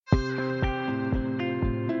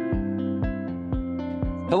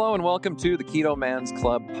Hello and welcome to the Keto Man's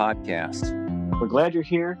Club podcast. We're glad you're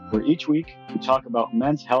here, where each week we talk about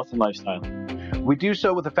men's health and lifestyle. We do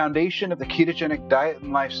so with the foundation of the ketogenic diet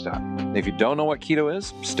and lifestyle. If you don't know what keto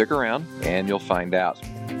is, stick around and you'll find out.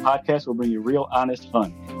 The podcast will bring you real, honest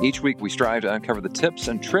fun. Each week we strive to uncover the tips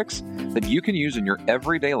and tricks that you can use in your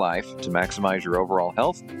everyday life to maximize your overall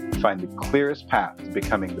health. Find the clearest path to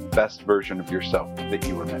becoming the best version of yourself that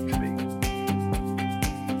you were meant to be.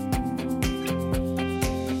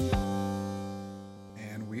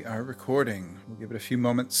 And we are recording. We'll give it a few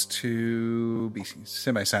moments to be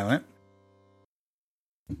semi-silent.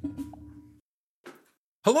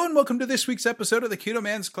 Hello and welcome to this week's episode of the Keto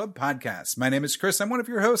Man's Club podcast. My name is Chris. I'm one of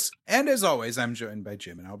your hosts. And as always, I'm joined by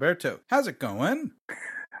Jim and Alberto. How's it going?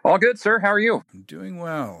 All good, sir. How are you? I'm doing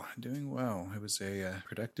well. It was a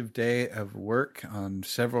productive day of work on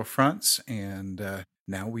several fronts. And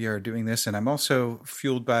now we are doing this. And I'm also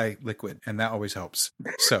fueled by liquid. And that always helps.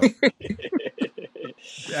 So,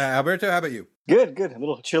 Alberto, how about you? Good. A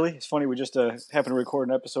little chilly. It's funny, we just happened to record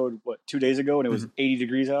an episode, 2 days ago, and it was 80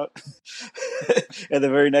 degrees out. And the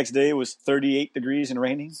very next day, it was 38 degrees and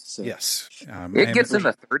raining. So. Yes. It gets in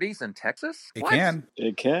the 30s in Texas? It can.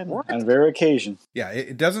 It can, What? on rare occasion. Yeah,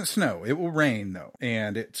 it doesn't snow. It will rain, though.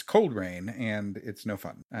 And it's cold rain, and it's no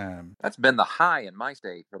fun. That's been the high in my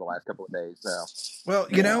state for the last couple of days. So. Well,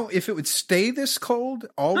 you know, if it would stay this cold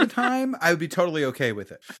all the time, I would be totally okay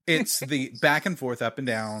with it. It's the back and forth, up and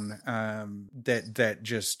down, that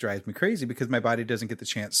just drives me crazy because my body doesn't get the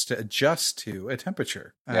chance to adjust to a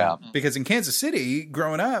temperature. Yeah. Because in Kansas City,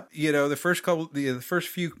 growing up, you know, the first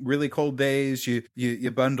few really cold days,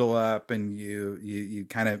 you bundle up and you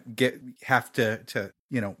kind of have to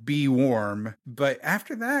be warm. But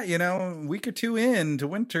after that, a week or two into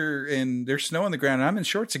winter and there's snow on the ground and I'm in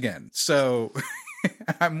shorts again. So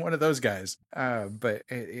I'm one of those guys. But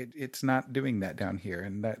it's not doing that down here.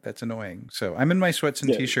 And that's annoying. So I'm in my sweats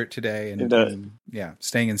and t-shirt today and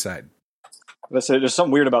staying inside. Let's say there's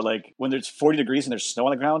something weird about when there's 40 degrees and there's snow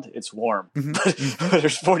on the ground, it's warm. Mm-hmm. When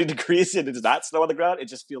there's 40 degrees and it's not snow on the ground, it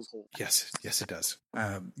just feels cold. Yes, it does.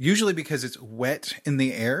 Usually because it's wet in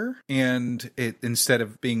the air, and it instead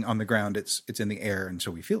of being on the ground, it's in the air, and so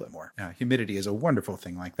we feel it more. Humidity is a wonderful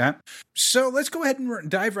thing like that. So let's go ahead and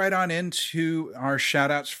dive right on into our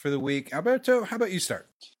shout outs for the week. Alberto, how about you start?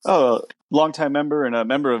 Oh, longtime member and a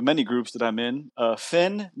member of many groups that I'm in.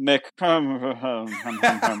 Finn Mc.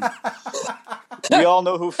 We all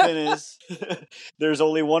know who Finn is. There's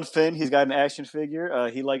only one Finn. He's got an action figure.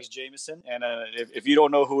 He likes Jameson. And if you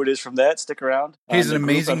don't know who it is from that, stick around. He's an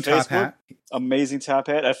amazing top hat. Amazing top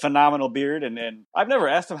hat. A phenomenal beard. And I've never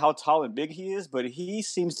asked him how tall and big he is, but he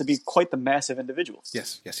seems to be quite the massive individual.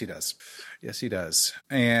 Yes, he does.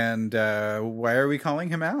 And why are we calling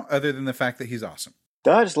him out other than the fact that he's awesome?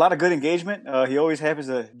 Just a lot of good engagement. He always happens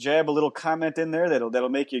to jab a little comment in there that'll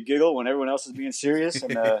make you giggle when everyone else is being serious.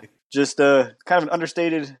 And just kind of an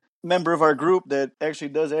understated member of our group that actually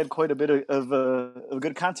does add quite a bit of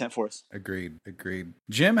good content for us. Agreed.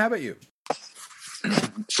 Jim, how about you?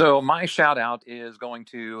 So my shout out is going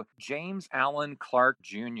to James Allen Clark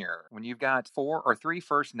Jr. When you've got 4 or 3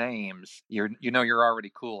 first names, you're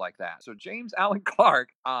already cool like that. So James Allen Clark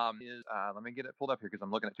is let me get it pulled up here because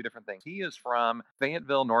I'm looking at 2 different things. He is from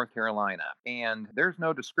Fayetteville, North Carolina, and there's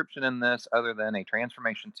no description in this other than a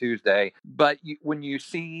Transformation Tuesday. But when you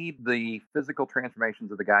see the physical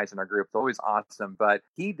transformations of the guys in our group, it's always awesome. But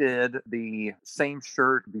he did the same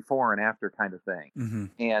shirt before and after kind of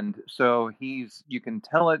thing, and so you can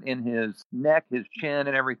tell it in his neck, his chin,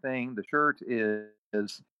 and everything. The shirt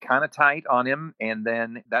is kind of tight on him, and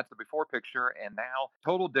then that's the before picture, and now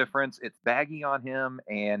total difference. It's baggy on him,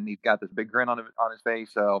 and he's got this big grin on his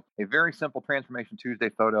face. So a very simple Transformation Tuesday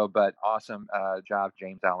photo, but awesome job,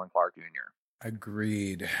 James Allen Clark Jr.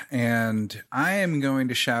 Agreed. And I am going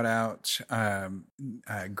to shout out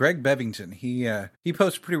Greg Bevington. He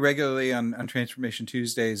posts pretty regularly on Transformation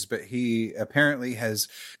Tuesdays, but he apparently has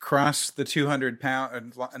crossed the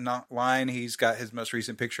 200-pound line. He's got his most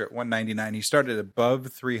recent picture at 199. He started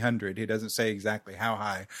above 300. He doesn't say exactly how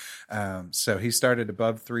high. So he started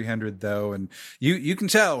above 300 though, and you can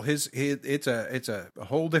tell it's a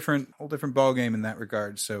whole different ball game in that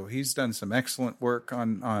regard. So he's done some excellent work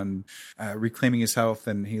on reclaiming his health,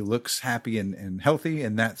 and he looks happy and healthy,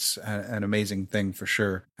 and that's an amazing thing for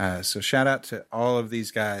sure. So shout out to all of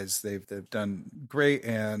these guys. They've done great,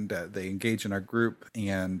 and they engage in our group,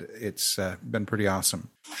 and it's been pretty awesome.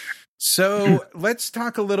 So let's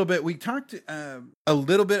talk a little bit. We talked a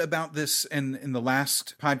little bit about this in the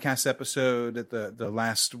last podcast episode at the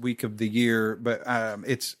last week of the year, but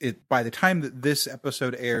it's by the time that this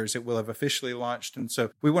episode airs, it will have officially launched, and so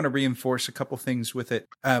we want to reinforce a couple things with it.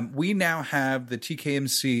 We now have the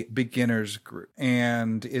TKMC Beginners Group,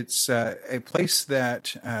 and it's a place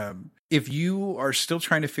that if you are still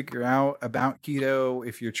trying to figure out about keto,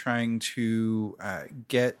 if you're trying to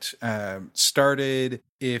get started,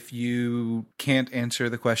 if you can't answer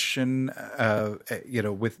the question,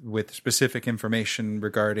 with specific information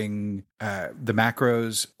regarding the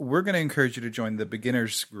macros, we're going to encourage you to join the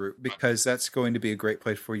beginners group, because that's going to be a great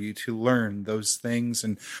place for you to learn those things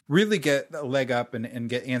and really get a leg up and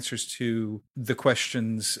get answers to the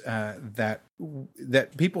questions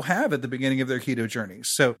that people have at the beginning of their keto journey.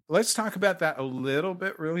 So let's talk about that a little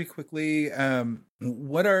bit really quickly.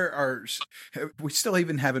 What are we still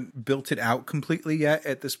even haven't built it out completely yet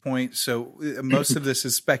at this point, so most of this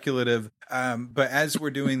is speculative, but as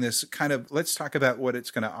we're doing this, kind of let's talk about what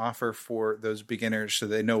it's going to offer for those beginners so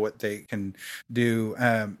they know what they can do.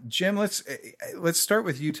 Jim, let's start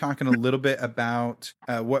with you talking a little bit about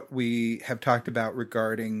what we have talked about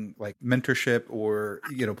regarding like mentorship or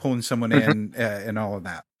pulling someone in and all of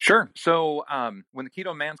that. Sure. So when the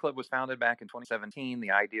Keto Man's Club was founded back in 2017,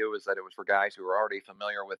 the idea was that it was for guys who were already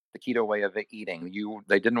familiar with the keto way of eating.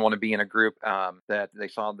 They didn't want to be in a group that they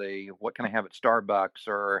saw what can I have at Starbucks,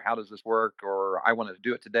 or how does this work, or I want to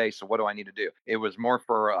do it today, so what do I need to do? It was more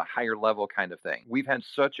for a higher level kind of thing. We've had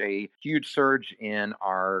such a huge surge in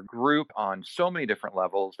our group on so many different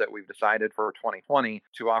levels that we've decided for 2020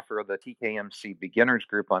 to offer the TKMC Beginners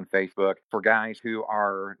Group on Facebook for guys who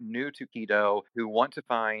are new to keto, who want to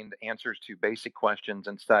find answers to basic questions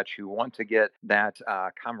and such, who want to get that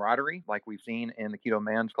camaraderie like we've seen in the Keto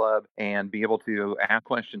Man's Club, and be able to ask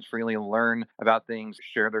questions freely, learn about things,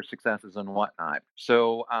 share their successes and whatnot.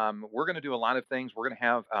 So we're going to do a lot of things. We're going to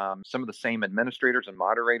have some of the same administrators and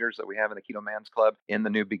moderators that we have in the Keto Man's Club in the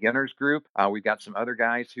new beginners group. We've got some other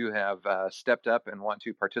guys who have stepped up and want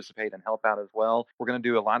to participate and help out as well. We're going to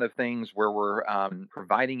do a lot of things where we're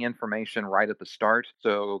providing information right at the start,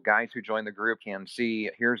 so guys who join the group can see,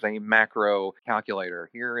 here's a macro calculator.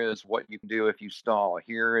 Here is what you can do if you stall.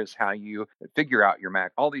 Here is how you figure out your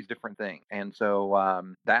macro, all these different things. And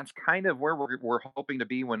so that's kind of where we're hoping to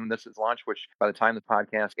be when this is launched, which by the time the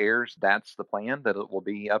podcast airs, that's the plan, that it will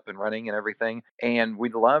be up and running and everything. And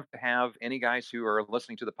we'd love to have any guys who are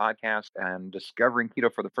listening to the podcast and discovering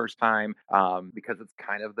keto for the first time, because it's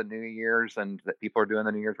kind of the New Year's and that people are doing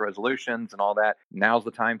the New Year's resolutions and all that. Now's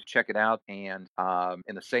the time to check it out, and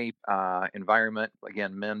in a safe environment,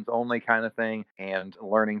 again, men's only kind of thing, and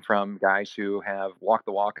learning from guys who have walked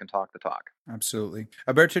the walk and talked the talk. Absolutely.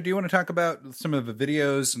 Alberto, do you want to talk about some of the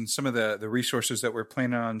videos and some of the resources that we're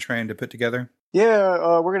planning on trying to put together?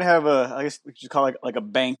 Yeah, we're going to have I guess we should call it like a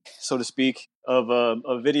bank, so to speak, of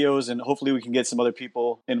videos, and hopefully we can get some other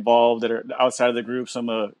people involved that are outside of the group,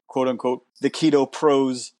 some quote unquote the keto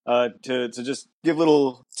pros, to just give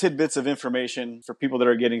little tidbits of information for people that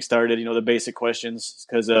are getting started, the basic questions,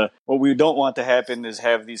 because what we don't want to happen is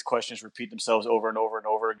have these questions repeat themselves over and over and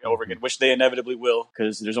over and over again, which they inevitably will,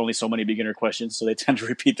 because there's only so many beginner questions, so they tend to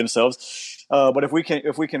repeat themselves. But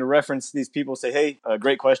if we can reference these people, say, hey,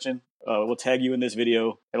 great question, we'll tag you in this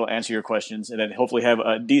video, it'll answer your questions, and then hopefully have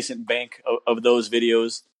a decent bank of those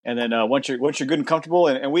videos. And then once you're good and comfortable,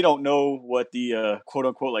 and we don't know what the quote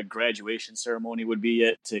unquote like graduation ceremony would be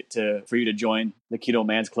yet for you to join the Keto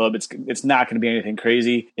Man's Club. It's not going to be anything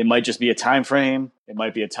crazy. It might just be a time frame. It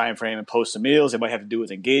might be a time frame and post some meals. It might have to do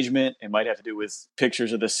with engagement. It might have to do with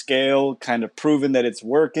pictures of the scale, kind of proving that it's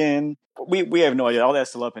working. We have no idea. All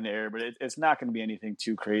that's still up in the air, but it's not going to be anything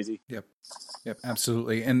too crazy. Yep,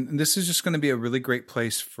 absolutely. And this is just going to be a really great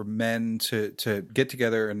place for men to get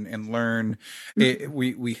together and learn.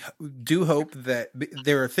 We do hope that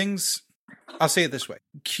there are things. I'll say it this way.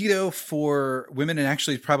 Keto for women, and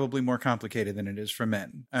actually is probably more complicated than it is for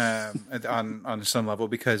men on some level,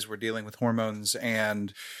 because we're dealing with hormones,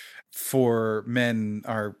 and for men,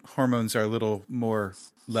 our hormones are a little more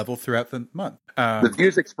level throughout the month. The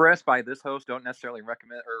views expressed by this host don't necessarily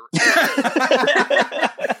recommend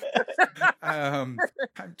I'm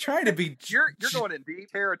trying to be. You're going in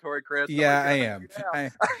deep territory, Chris. Yeah, I am. I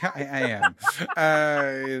am.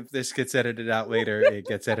 If this gets edited out later, it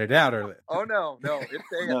gets edited out. Oh no, it's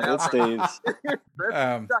staying. No, it stays.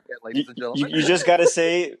 Suck it, ladies and gentlemen. You just got to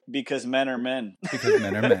say, because men are men. Because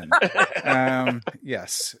men are men.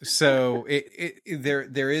 Yes. So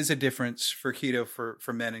there is a difference for keto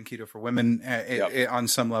for men and keto for women on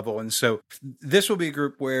some level, and so this will be a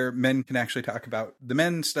group where men can actually talk about the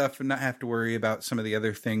men stuff and not have to worry worry about some of the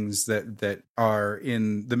other things that are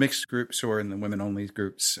in the mixed groups or in the women only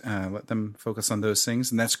groups. Let them focus on those things,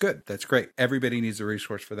 and that's good. That's great. Everybody needs a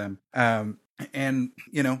resource for them. And,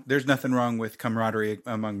 there's nothing wrong with camaraderie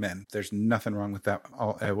among men. There's nothing wrong with that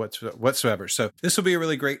whatsoever. So this will be a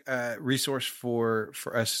really great resource for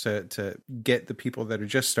us to get the people that are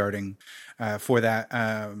just starting for that.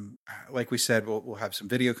 Like we said, we'll have some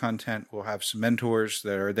video content. We'll have some mentors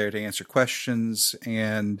that are there to answer questions.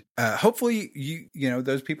 And hopefully,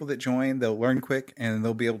 those people that join, they'll learn quick and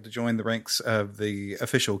they'll be able to join the ranks of the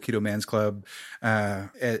official Keto Man's Club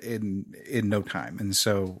in no time. And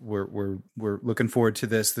so we're looking forward to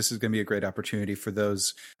this. This is going to be a great opportunity for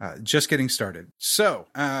those just getting started. So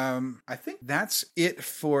I think that's it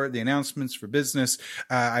for the announcements for business.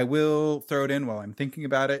 I will throw it in while I'm thinking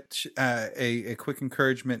about it. A quick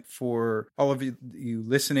encouragement for all of you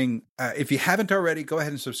listening. If you haven't already, go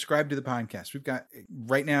ahead and subscribe to the podcast. We've got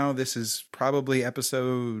right now, this is probably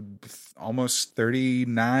episode almost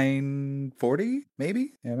 39, 40,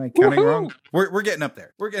 maybe. Am I counting wrong? We're getting up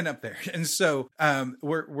there. And so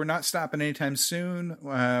we're not stopping anytime soon.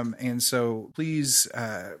 And so please,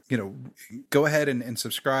 go ahead and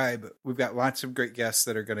subscribe. We've got lots of great guests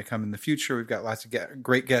that are going to come in the future. We've got lots of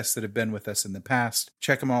great guests that have been with us in the past.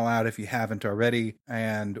 Check them all out if you haven't already.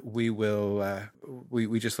 And we will,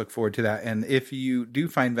 we just look forward to that. And if you do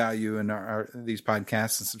find value in these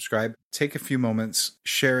podcasts and subscribe, take a few moments,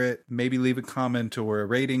 share it, maybe leave a comment or a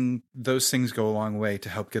rating. Those things go a long way to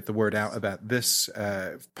help get the word out about this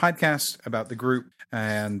podcast, about the group,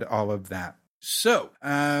 and all of that. So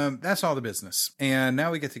that's all the business. And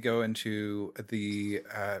now we get to go into the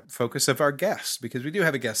focus of our guest, because we do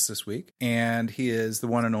have a guest this week, and he is the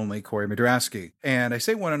one and only Corey Madrasky. And I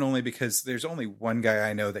say one and only because there's only one guy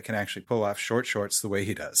I know that can actually pull off short shorts the way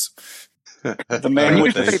he does. The man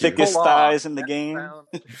with the thickest thighs in the game.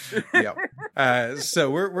 Yeah. So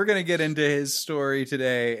we're going to get into his story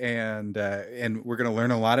today, and we're going to learn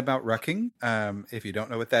a lot about rucking. If you don't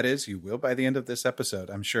know what that is, you will by the end of this episode,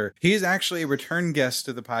 I'm sure. He's actually a return guest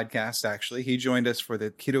to the podcast. Actually, he joined us for the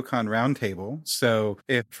KetoCon Roundtable. So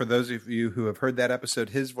if for those of you who have heard that episode,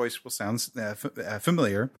 his voice will sound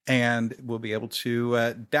familiar, and we'll be able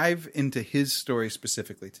to dive into his story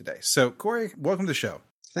specifically today. So Corey, welcome to the show.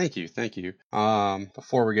 Thank you.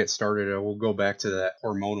 Before we get started, we'll go back to that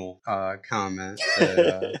hormonal comment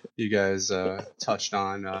that you guys touched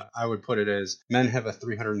on. I would put it as men have a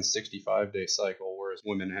 365-day cycle, whereas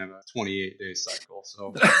women have a 28-day cycle.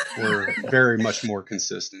 So we're very much more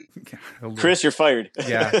consistent. Chris, you're fired.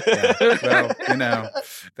 Yeah. Well,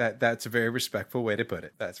 that's a very respectful way to put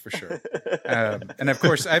it. That's for sure. And of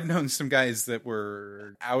course, I've known some guys that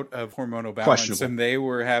were out of hormonal balance, and they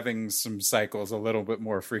were having some cycles a little bit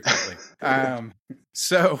more frequently.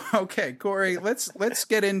 So, okay, Corey, let's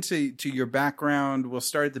get into your background. We'll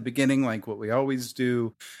start at the beginning, like what we always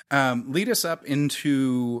do. Lead us up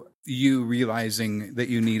into you realizing that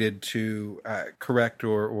you needed to correct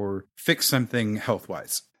or fix something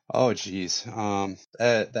health-wise. Oh, geez.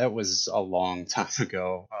 That was a long time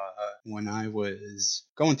ago. When I was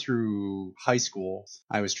going through high school,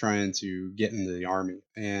 I was trying to get into the Army,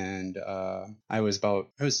 and I was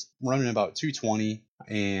running about 220,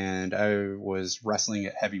 and I was wrestling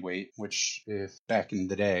at heavyweight, which if back in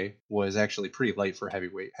the day was actually pretty light for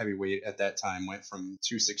heavyweight. Heavyweight at that time went from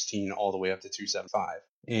 216 all the way up to 275.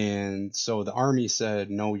 And so the Army said,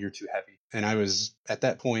 no, you're too heavy. And I was, at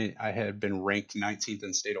that point, I had been ranked 19th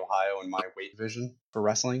in state Ohio in my weight division for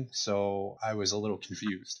wrestling. So I was a little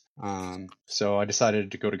confused. So I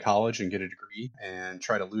decided to go to college and get a degree and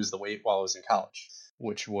try to lose the weight while I was in college,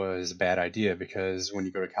 which was a bad idea because when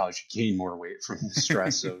you go to college, you gain more weight from the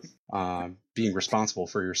stress of being responsible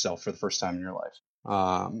for yourself for the first time in your life.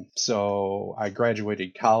 So I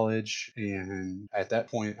graduated college, and at that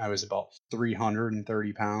point I was about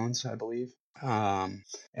 330 pounds, I believe.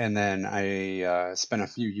 And then I spent a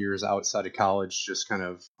few years outside of college just kind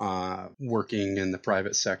of working in the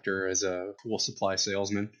private sector as a pool supply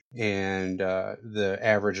salesman. And the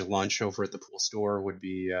average lunch over at the pool store would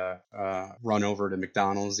be run over to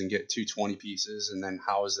McDonald's and get 2 20 pieces and then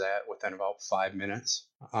house that within about 5 minutes.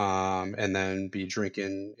 And then be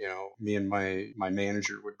drinking, me and my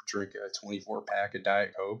manager would drink a 24-pack of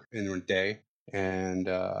Diet Coke in a day. And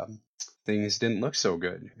things didn't look so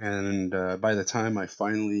good. And by the time I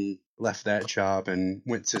finally left that job and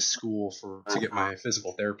went to school to get my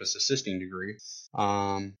physical therapist assisting degree,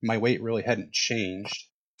 my weight really hadn't changed.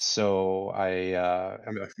 So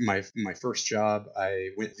my first job, I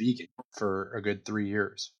went vegan for a good 3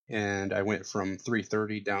 years, and I went from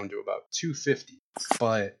 330 down to about 250.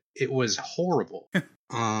 But it was horrible.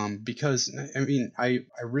 Because I mean, I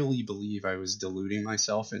really believe I was deluding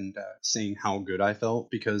myself and saying how good I felt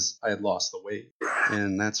because I had lost the weight,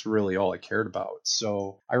 and that's really all I cared about.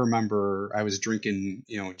 So I remember I was drinking,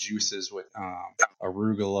 juices with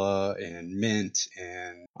arugula and mint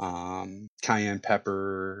and cayenne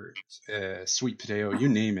pepper, sweet potato, you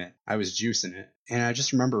name it. I was juicing it, and I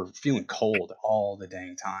just remember feeling cold all the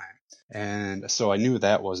dang time. And so I knew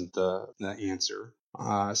that wasn't the answer.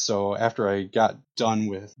 So after I got done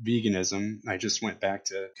with veganism, I just went back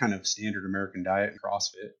to kind of standard American diet and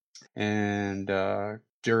CrossFit. And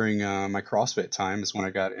during my CrossFit time is when I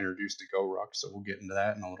got introduced to GoRuck. So we'll get into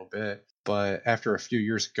that in a little bit. But after a few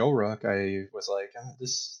years of GoRuck, I was like,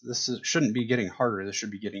 this shouldn't be getting harder. This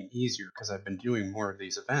should be getting easier because I've been doing more of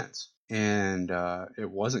these events. And it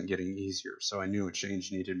wasn't getting easier, so I knew a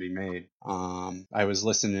change needed to be made. I was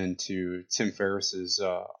listening to Tim Ferriss's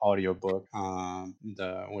audiobook,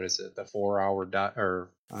 the 4 hour diet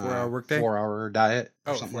or 4 hour workday, 4 hour diet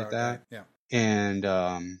or something like that. Diet.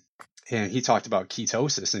 Yeah. And he talked about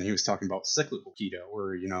ketosis, and he was talking about cyclical keto,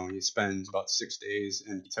 where, you spend about 6 days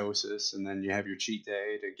in ketosis, and then you have your cheat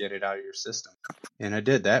day to get it out of your system. And I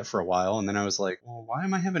did that for a while, and then I was like, well, why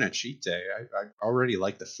am I having a cheat day? I already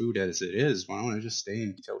like the food as it is. Why don't I just stay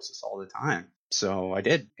in ketosis all the time? So I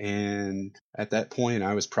did. And at that point,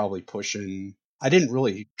 I was probably pushing... I didn't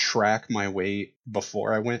really track my weight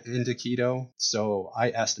before I went into keto, so I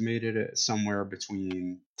estimated it somewhere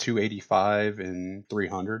between 285 and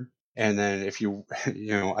 300. And then if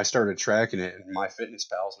I started tracking it in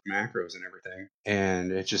MyFitnessPal with macros and everything,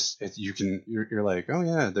 and you're like, oh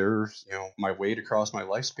yeah, there's, my weight across my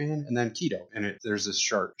lifespan, and then keto, and there's this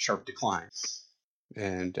sharp decline.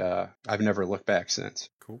 And I've never looked back since.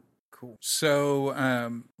 Cool.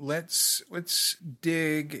 So let's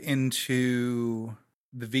dig into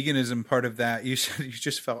the veganism part of that. You said you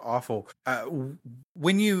just felt awful.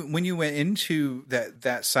 When you went into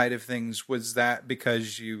that side of things, was that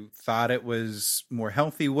because you thought it was more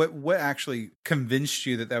healthy? What actually convinced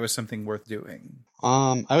you that was something worth doing?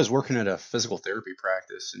 I was working at a physical therapy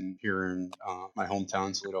practice here in my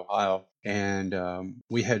hometown, Toledo, Ohio, and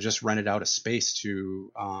we had just rented out a space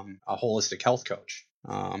to a holistic health coach.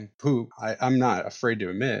 Who I'm not afraid to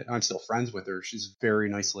admit, I'm still friends with her. She's a very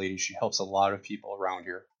nice lady. She helps a lot of people around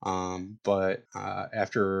here. But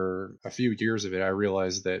after a few years of it, I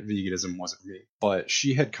realized that veganism wasn't me. But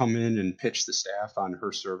she had come in and pitched the staff on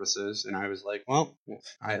her services, and I was like, well,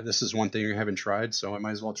 this is one thing I haven't tried, so I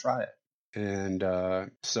might as well try it. And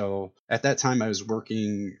so at that time, I was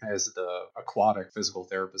working as the aquatic physical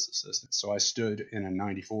therapist assistant. So I stood in a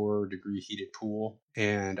 94-degree heated pool,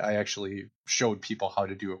 and I actually showed people how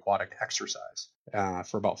to do aquatic exercise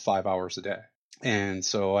for about 5 hours a day. And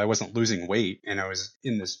so I wasn't losing weight, and I was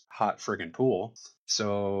in this hot friggin' pool.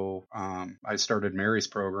 So I started Mary's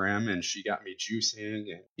program, and she got me juicing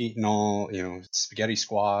and eating all, spaghetti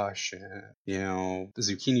squash and, the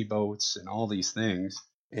zucchini boats and all these things.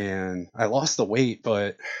 And I lost the weight,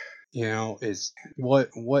 but, is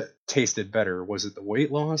what tasted better? Was it the weight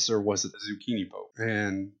loss or was it the zucchini boat?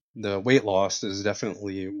 And the weight loss is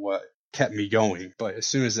definitely what kept me going. But as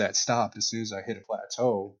soon as that stopped, as soon as I hit a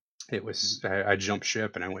plateau, I jumped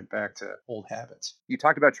ship and I went back to old habits. You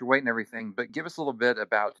talked about your weight and everything, but give us a little bit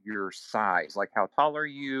about your size. Like, how tall are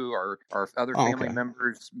you? Or are other family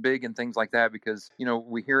members big and things like that? Because,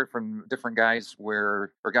 we hear it from different guys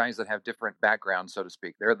or guys that have different backgrounds, so to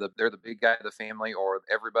speak. They're the big guy of the family, or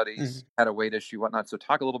everybody's had a weight issue, whatnot. So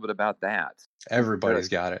talk a little bit about that. Everybody's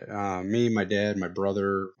got it. Me, my dad, my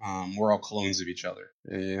brother, we're all clones of each other.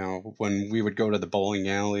 When we would go to the bowling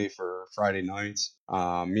alley for Friday nights,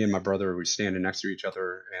 me and my brother would stand next to each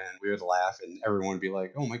other and we would laugh, and everyone would be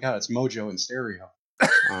like, "Oh my God, it's Mojo in stereo."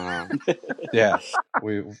 Yeah,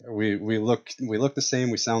 we look the same,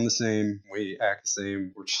 we sound the same, we act the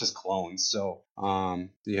same. We're just clones. So,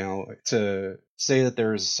 to say that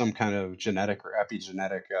there's some kind of genetic or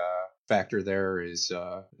epigenetic factor there is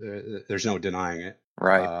there's no denying it.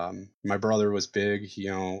 Right. My brother was big.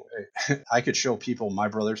 I could show people my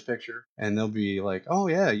brother's picture, and they'll be like, "Oh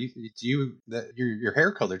yeah, your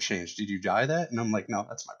hair color changed. Did you dye that?" And I'm like, "No,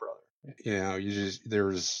 that's my brother."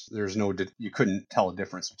 There's no, you couldn't tell a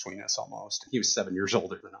difference between us almost. He was 7 years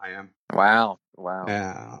older than I am. Wow.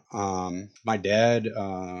 Yeah. My dad,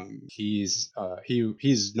 he's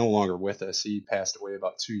no longer with us. He passed away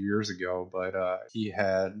about 2 years ago, but he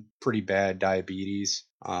had pretty bad diabetes,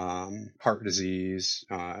 heart disease.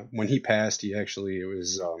 When he passed, it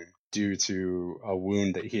was due to a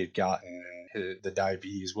wound that he had gotten, and the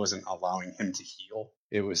diabetes wasn't allowing him to heal.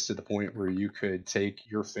 It was to the point where you could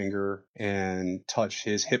take your finger and touch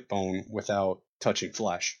his hip bone without touching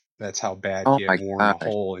flesh. That's how bad Oh he my had worn a gosh.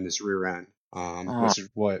 hole in his rear end, Oh, which is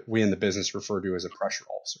what we in the business refer to as a pressure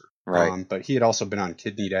ulcer. right. But he had also been on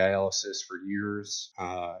kidney dialysis for years.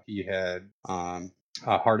 He had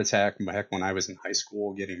a heart attack back when I was in high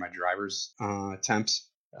school getting my driver's temps.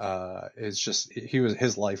 It's just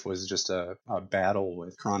his life was just a battle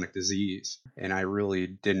with chronic disease, and I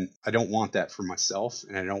don't want that for myself,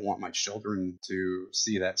 and I don't want my children to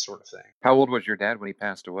see that sort of thing. How old was your dad when he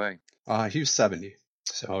passed away? He was 70.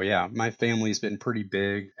 So yeah, my family's been pretty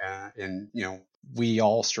big, and we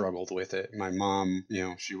all struggled with it. My mom,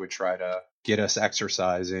 she would try to get us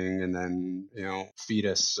exercising, and then feed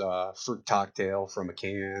us fruit cocktail from a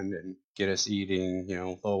can, and get us eating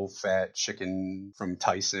low fat chicken from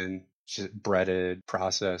Tyson, breaded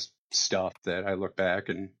processed stuff that I look back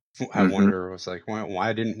and I wonder, I was like,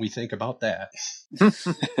 why didn't we think about that?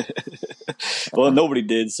 Well, nobody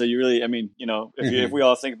did. So you really, I mean, if we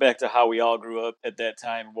all think back to how we all grew up at that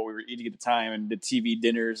time, what we were eating at the time, and the TV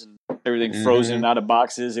dinners and everything frozen and out of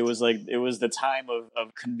boxes, it was the time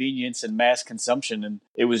of convenience and mass consumption, and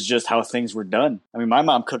it was just how things were done. I mean, my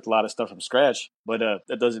mom cooked a lot of stuff from scratch, but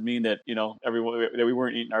that doesn't mean that everyone that we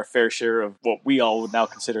weren't eating our fair share of what we all would now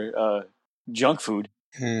consider junk food.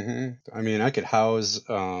 I mean, I could house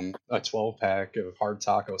a 12-pack of hard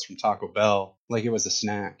tacos from Taco Bell like it was a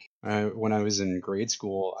snack. When I was in grade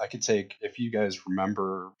school, I could take, if you guys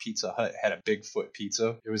remember, Pizza Hut had a Bigfoot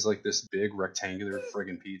pizza. It was like this big rectangular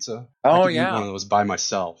friggin' pizza. Oh, I could eat one of those by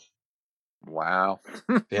myself. Wow.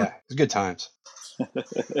 Yeah, it was good times.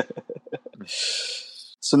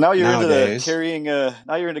 So now you're Nowadays,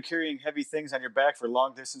 into carrying heavy things on your back for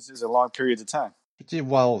long distances and long periods of time.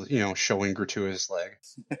 while showing gratuitous leg.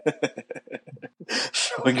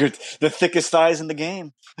 Showing the thickest thighs in the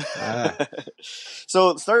game.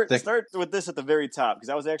 So start with this at the very top, because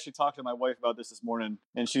I was actually talking to my wife about this morning,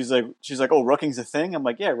 and she's like, oh, rucking's a thing? I'm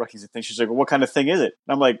like, yeah, rucking's a thing. She's like, well, what kind of thing is it?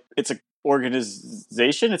 And I'm like, it's a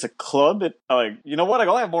organization, it's a club. I'm like, you know what?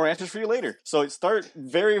 I'll have more answers for you later. So start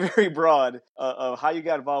very, very broad of how you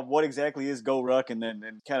got involved, what exactly is Go Ruck, and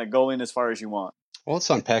then kind of go in as far as you want. Well,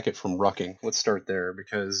 let's unpack it from rucking. Let's start there,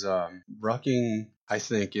 because rucking, I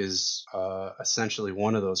think, is essentially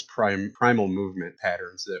one of those primal movement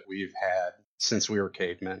patterns that we've had since we were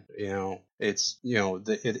cavemen. It's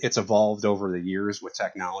it's evolved over the years with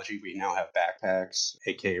technology. We now have backpacks,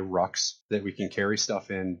 aka rucks, that we can carry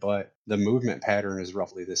stuff in, but the movement pattern is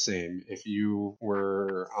roughly the same. If you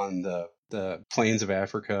were on the plains of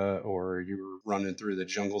Africa, or you were running through the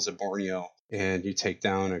jungles of Borneo, and you take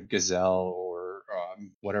down a gazelle or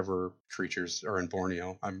whatever creatures are in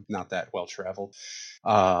Borneo, I'm not that well traveled,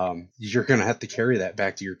 you're going to have to carry that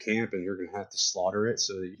back to your camp, and you're going to have to slaughter it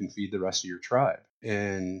so that you can feed the rest of your tribe.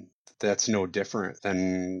 And that's no different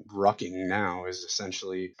than rucking now. Is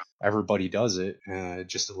essentially everybody does it,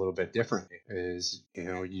 just a little bit differently. Is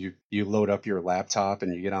you load up your laptop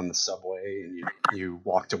and you get on the subway and you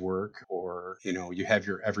walk to work, or you have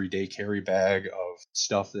your everyday carry bag of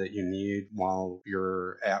stuff that you need while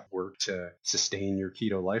you're at work to sustain your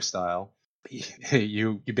keto lifestyle.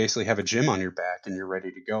 You basically have a gym on your back and you're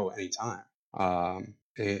ready to go anytime.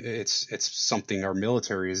 It's something our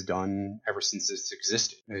military has done ever since it's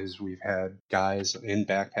existed. Is we've had guys in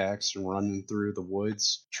backpacks running through the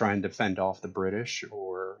woods trying to fend off the British,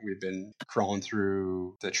 or we've been crawling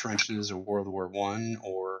through the trenches of World War I,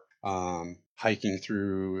 or hiking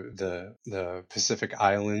through the Pacific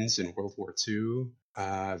Islands in World War II.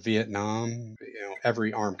 Vietnam,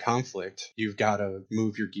 every armed conflict, you've got to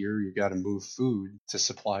move your gear, you've got to move food to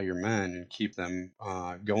supply your men and keep them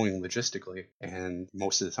going logistically. And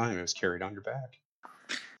most of the time it was carried on your back.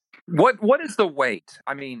 What is the weight?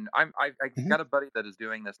 I mean, I got a buddy that is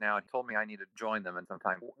doing this now. He told me I need to join them in some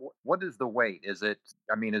time. What is the weight? Is it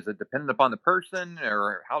dependent upon the person,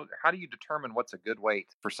 or how do you determine what's a good weight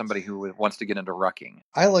for somebody who wants to get into rucking?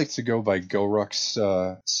 I like to go by GoRuck's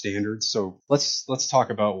standards. So let's talk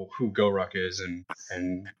about who GoRuck is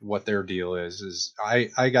and what their deal is. Is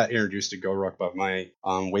I got introduced to GoRuck by my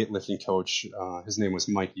weightlifting coach. His name was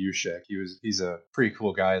Mike Yushek. He's a pretty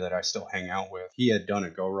cool guy that I still hang out with. He had done a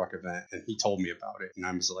GoRuck event and he told me about it, and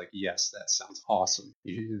I was like, yes, that sounds awesome.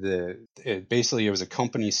 Basically, it was a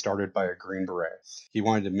company started by a Green Beret. He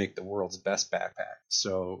wanted to make the world's best backpack,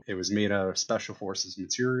 so it was made out of Special Forces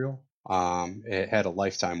material. It had a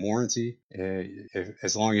lifetime warranty.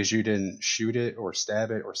 As long as you didn't shoot it or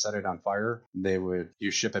stab it or set it on fire,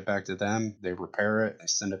 you ship it back to them, they repair it, they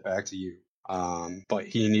send it back to you. But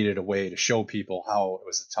he needed a way to show people how it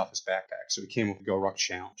was the toughest backpack, so he came with the Go Ruck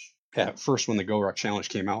Challenge. At first, when the Go Ruck Challenge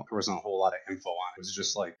came out, there wasn't a whole lot of info on it. It was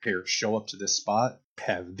just like, here, show up to this spot,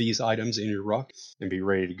 have these items in your ruck, and be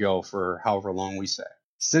ready to go for however long we say.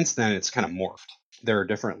 Since then, it's kind of morphed. There are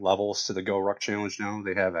different levels to the Go Ruck Challenge now.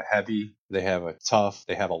 They have a heavy, they have a tough,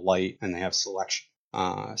 they have a light, and they have selection.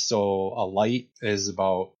 So a light is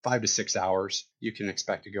about 5 to 6 hours. You can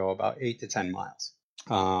expect to go about 8 to 10 miles.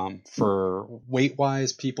 For weight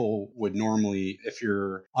wise, people would normally, if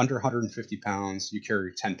you're under 150 pounds, you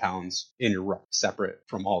carry 10 pounds in your ruck, separate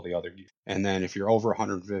from all the other gear. And then if you're over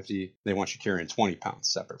 150, they want you carrying 20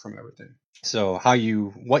 pounds separate from everything. So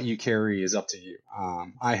what you carry is up to you.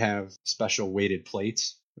 I have special weighted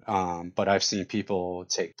plates. But I've seen people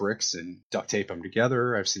take bricks and duct tape them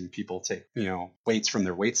together. I've seen people take, weights from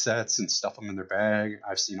their weight sets and stuff them in their bag.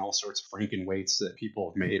 I've seen all sorts of Franken weights that people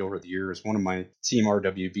have made over the years. One of my Team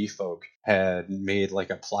RWB folk had made like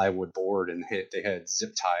a plywood board, and they had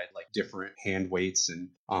zip tied like different hand weights and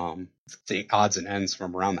the odds and ends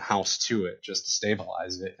from around the house to it just to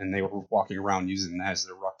stabilize it. And they were walking around using that as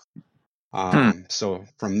their ruck. So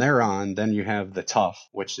from there on, then you have the tough,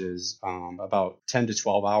 which is about 10 to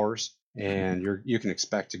 12 hours, and you can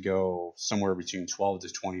expect to go somewhere between 12 to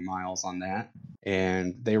 20 miles on that.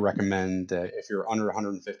 And they recommend that if you're under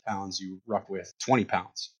 150 pounds, you ruck with 20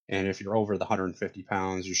 pounds. And if you're over the 150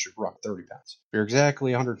 pounds, you should ruck 30 pounds. If you're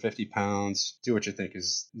exactly 150 pounds, do what you think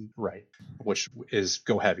is right, which is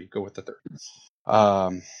go heavy, go with the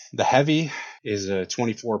 30. The heavy is a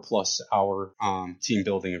 24 plus hour team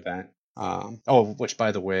building event. Which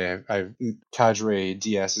by the way, Cadre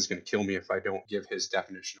DS is going to kill me if I don't give his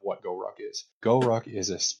definition of what Go Ruck is. Go Ruck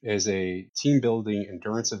is a team building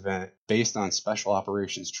endurance event based on special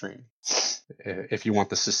operations training, if you want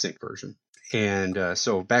the succinct version. And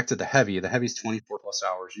so back to the heavy. The heavy is 24 plus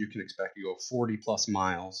hours. You can expect to go 40 plus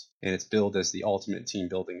miles, and it's billed as the ultimate team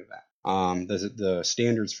building event. The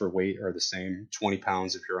standards for weight are the same: 20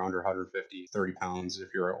 pounds if you're under 150, 30 pounds if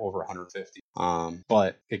you're over 150.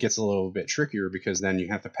 But it gets a little bit trickier because then you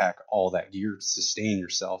have to pack all that gear to sustain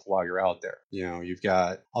yourself while you're out there. You've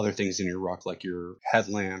got other things in your ruck like your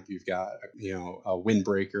headlamp, you've got, a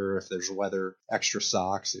windbreaker if there's weather, extra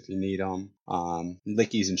socks if you need them,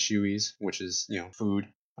 lickies and chewies, which is, food.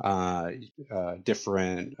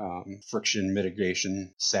 Different friction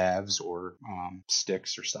mitigation salves or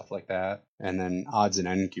sticks or stuff like that, and then odds and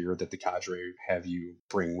end gear that the cadre have you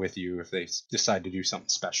bring with you if they decide to do something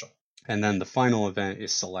special. And then the final event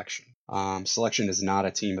is selection. Selection is not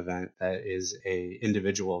a team event. That is a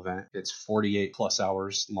individual event. It's 48 plus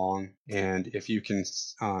hours long, and if you can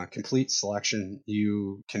complete selection,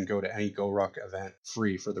 you can go to any Go Ruck event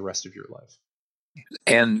free for the rest of your life.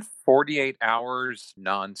 And 48 hours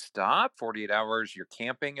nonstop? 48 hours you're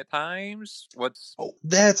camping at times?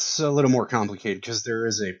 That's a little more complicated because there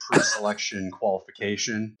is a pre-selection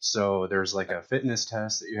qualification. So there's like a fitness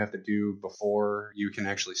test that you have to do before you can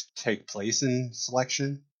actually take place in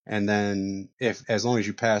selection. And then as long as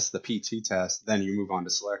you pass the PT test, then you move on to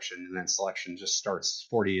selection. And then selection just starts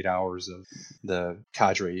 48 hours of the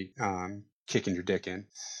cadre kicking your dick in.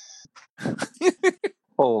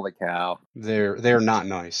 Holy cow! They're not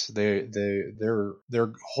nice. Their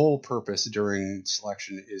whole purpose during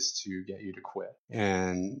selection is to get you to quit,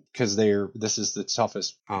 and because this is the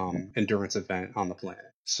toughest endurance event on the planet.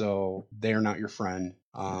 So they're not your friend.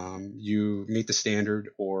 You meet the standard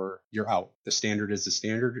or you're out. The standard is the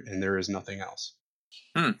standard, and there is nothing else.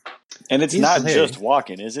 And it's not just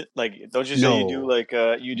walking, is it? Like, don't you say you do like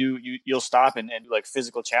you'll stop and do like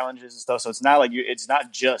physical challenges and stuff? So it's not like it's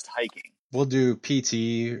not just hiking. We'll do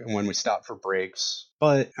PT when we stop for breaks.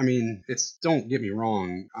 But I mean, don't get me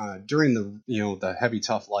wrong. During the heavy,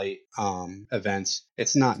 tough, light events,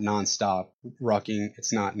 it's not nonstop rucking.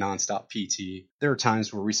 It's not nonstop PT. There are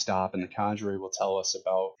times where we stop and the cadre will tell us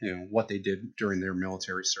about what they did during their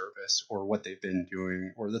military service or what they've been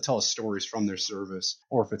doing, or they'll tell us stories from their service,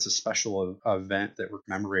 or if it's a special event that we're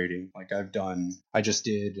commemorating. Like I just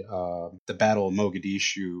did the Battle of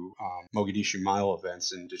Mogadishu Mile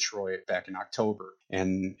events in Detroit back in October.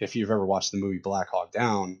 And if you've ever watched the movie Black Hawk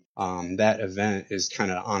Down, that event is kind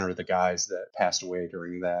of to honor the guys that passed away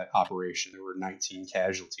during that operation. There were 19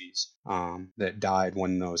 casualties that died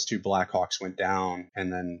when those two Black Hawks went down,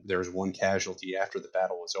 and then there was one casualty after the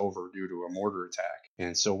battle was over due to a mortar attack.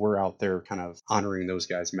 And so we're out there kind of honoring those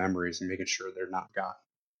guys' memories and making sure they're not forgotten.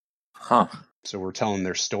 Huh. So we're telling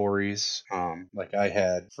their stories. Like I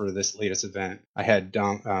had for this latest event, I had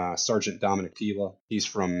Sergeant Dominic Pila. He's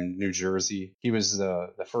from New Jersey. He was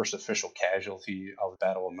the first official casualty of the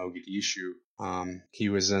Battle of Mogadishu. He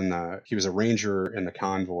was a ranger in the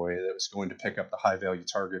convoy that was going to pick up the high value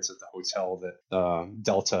targets at the hotel that the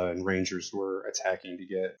Delta and Rangers were attacking to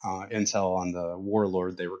get intel on the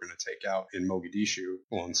warlord they were going to take out in Mogadishu,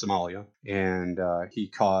 in Somalia. And he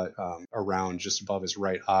caught a round just above his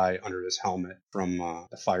right eye under his helmet. it from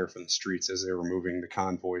the fire from the streets as they were moving the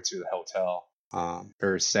convoy to the hotel.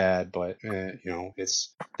 Very sad, but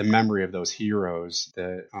it's the memory of those heroes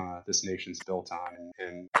that this nation's built on,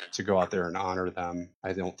 and to go out there and honor them,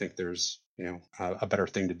 I don't think there's a better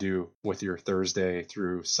thing to do with your Thursday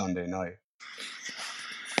through Sunday night.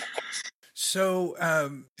 So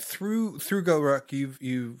through GoRuck,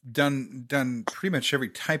 you've done pretty much every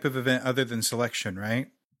type of event other than selection, right?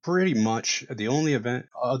 Pretty much. The only event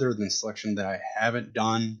other than selection that I haven't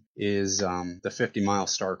done is the 50-mile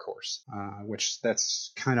Star Course, which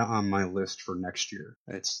that's kind of on my list for next year.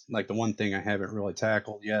 It's like the one thing I haven't really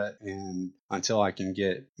tackled yet, and until I can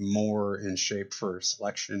get more in shape for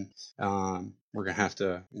selection, we're going to have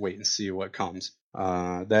to wait and see what comes.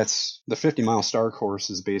 That's the 50-mile Star Course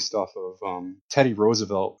is based off of Teddy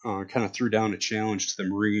Roosevelt kind of threw down a challenge to the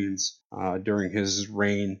Marines during his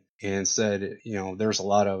reign and said, there's a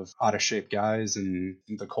lot of out of shape guys in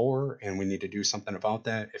the Corps, and we need to do something about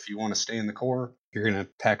that. If you want to stay in the Corps, you're going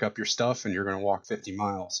to pack up your stuff and you're going to walk 50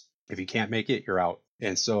 miles. If you can't make it, you're out.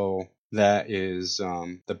 And so that is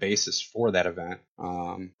the basis for that event.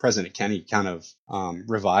 President Kennedy kind of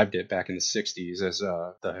revived it back in the 60s as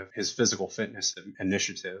his physical fitness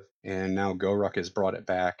initiative. And now GoRuck has brought it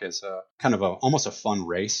back as a kind of almost a fun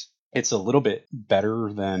race. It's a little bit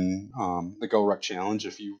better than the GoRuck Challenge.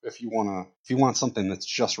 If you want something that's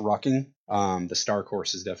just rucking, the Star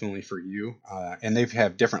Course is definitely for you. And they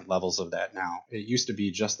have different levels of that now. It used to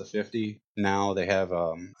be just the 50. Now they have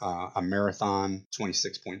a marathon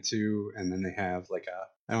 26.2, and then they have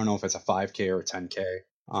I don't know if it's a 5K or a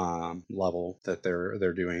 10K level that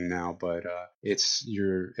they're doing now. But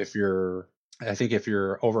I think if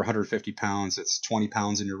you're over 150 pounds, it's 20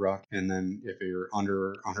 pounds in your ruck. And then if you're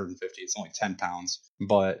under 150, it's only 10 pounds.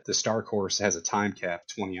 But the Star Course has a time cap,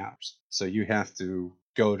 20 hours. So you have to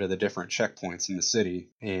go to the different checkpoints in the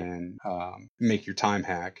city and make your time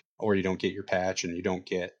hack, or you don't get your patch and you don't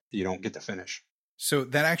get the finish. So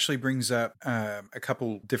that actually brings up a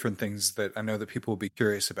couple different things that I know that people will be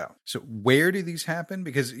curious about. So where do these happen?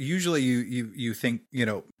 Because usually you think,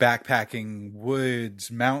 backpacking,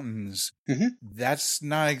 woods, mountains. Mm-hmm. That's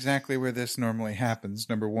not exactly where this normally happens,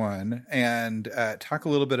 number one. And talk a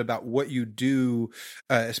little bit about what you do,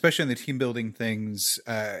 especially in the team building things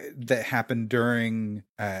that happen during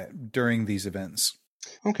these events.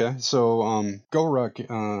 Okay, so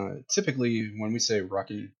GoRuck, typically when we say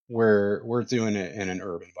rucking, we're doing it in an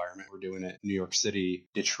urban environment. We're doing it in New York City,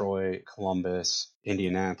 Detroit, Columbus,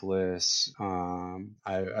 Indianapolis.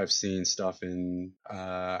 I've seen stuff in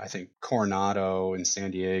I think Coronado and San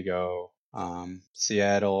Diego.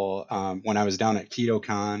 Seattle. When I was down at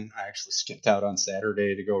KetoCon, I actually skipped out on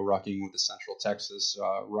Saturday to go rucking with the Central Texas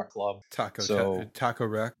Ruck Club. Taco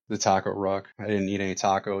Ruck. The Taco Ruck. I didn't eat any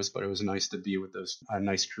tacos, but it was nice to be with a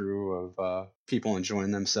nice crew of people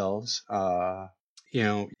enjoying themselves.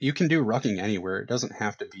 You can do rucking anywhere. It doesn't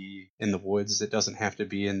have to be in the woods. It doesn't have to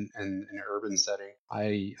be in an urban setting.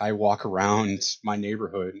 I walk around my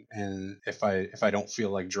neighborhood, and if I don't feel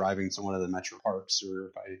like driving to one of the metro parks,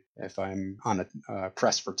 or if I'm on a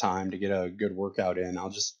press for time to get a good workout in, I'll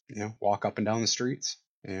just walk up and down the streets.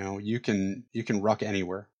 You can ruck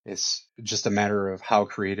anywhere. It's just a matter of how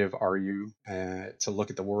creative are you to look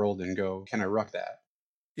at the world and go, can I ruck that?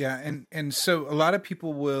 Yeah, and so a lot of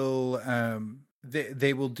people will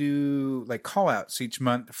they will do like call outs each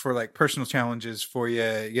month for like personal challenges for you,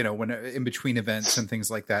 when in between events and things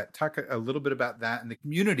like that. Talk a little bit about that and the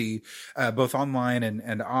community, both online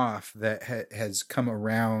and off, that has come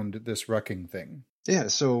around this rucking thing. Yeah,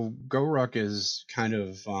 so GoRuck is kind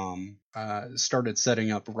of started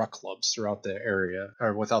setting up ruck clubs throughout the area,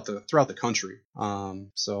 or throughout the country.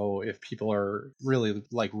 So if people are really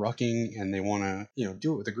like rucking and they want to,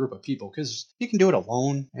 do it with a group of people, because you can do it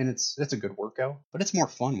alone and it's a good workout, but it's more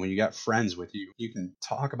fun when you got friends with you. You can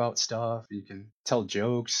talk about stuff, you can tell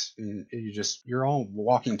jokes, and you're all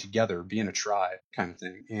walking together, being a tribe kind of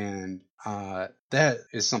thing. And that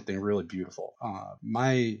is something really beautiful.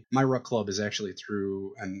 My ruck club is actually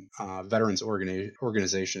through a veterans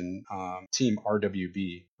organization, Team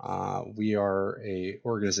RWB. We are a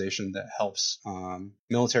organization that helps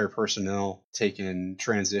military personnel take in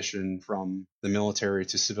transition from the military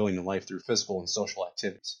to civilian life through physical and social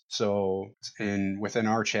activities. So within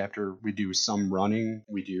our chapter, we do some running,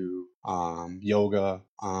 we do yoga.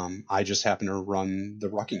 I just happen to run the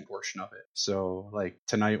rucking portion of it. So like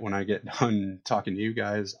tonight when I get done talking to you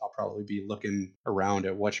guys, I'll probably be looking around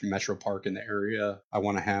at which metro park in the area I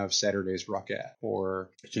want to have Saturday's ruck at, or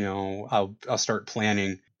I'll start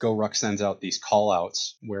planning. GoRuck sends out these call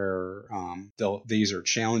outs where these are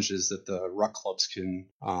challenges that the ruck clubs can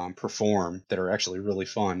perform that are actually really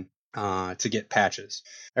fun. to get patches.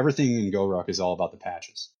 Everything in GoRuck is all about the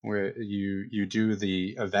patches. Where you do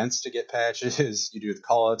the events to get patches, you do the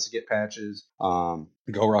callouts to get patches.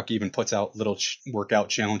 GoRuck even puts out little workout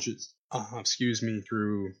challenges.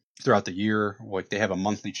 Throughout the year. Like they have a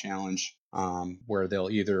monthly challenge where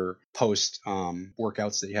they'll either post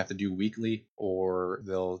workouts that you have to do weekly, or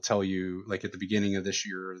they'll tell you, like at the beginning of this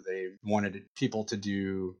year, they wanted people to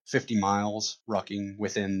do 50 miles rucking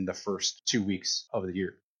within the first 2 weeks of the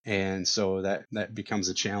year. And so that becomes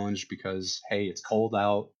a challenge because, hey, it's cold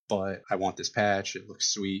out, but I want this patch. It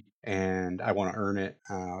looks sweet, and I want to earn it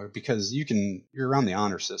because you're around the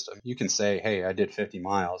honor system. You can say, hey, I did 50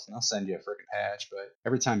 miles, and I'll send you a freaking patch. But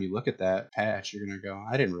every time you look at that patch, you're going to go,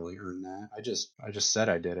 I didn't really earn that. I just said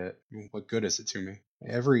I did it. What good is it to me?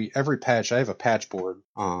 Every patch, I have a patch board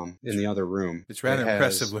in the other room. It's rather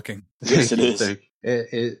impressive looking. Yes, it is.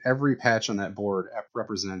 Every patch on that board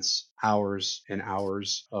represents hours and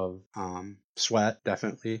hours of sweat,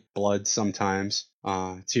 definitely, blood sometimes,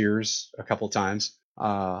 tears a couple times,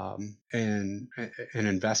 and an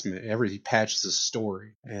investment. Every patch is a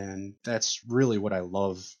story, and that's really what I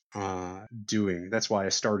love doing. That's why I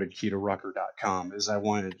started KetoRucker.com, is I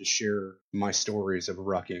wanted to share my stories of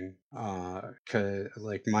rucking. 'Cause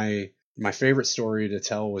like my favorite story to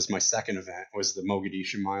tell was my second event, was the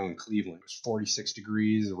Mogadishu Mile in Cleveland. It was 46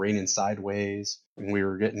 degrees, raining sideways, and we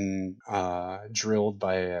were getting drilled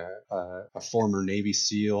by a former Navy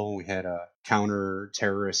SEAL. We had a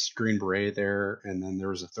counter-terrorist Green Beret there, and then there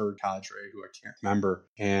was a third cadre who I can't remember.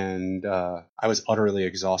 And I was utterly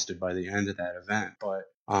exhausted by the end of that event, but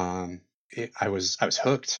I was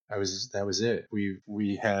hooked. That was it.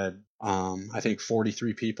 We had I think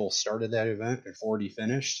 43 people started that event and 40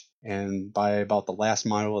 finished. And by about the last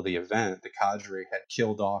mile of the event, the cadre had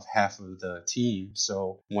killed off half of the team.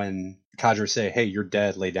 So when the cadre say, hey, you're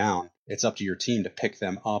dead, lay down, it's up to your team to pick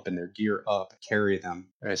them up and their gear up, carry them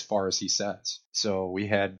as far as he says. So we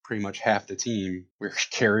had pretty much half the team we were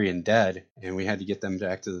carrying dead, and we had to get them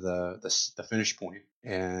back to the finish point.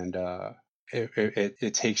 And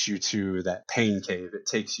it takes you to that pain cave. It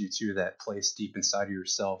takes you to that place deep inside of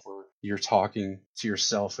yourself where you're talking to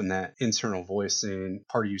yourself and that internal voice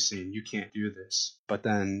part of you saying, you can't do this. But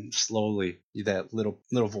then slowly that little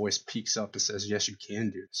voice peaks up and says, yes, you can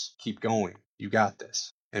do this. Keep going. You got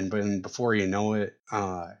this. And then before you know it,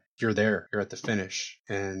 you're there. You're at the finish,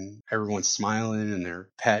 and everyone's smiling and they're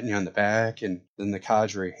patting you on the back, and then the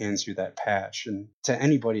cadre hands you that patch. And to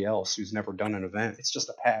anybody else who's never done an event, it's just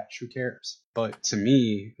a patch. Who cares? But to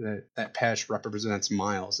me, that patch represents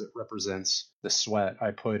miles. It represents the sweat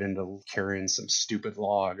I put into carrying some stupid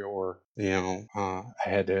log, or I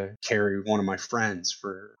had to carry one of my friends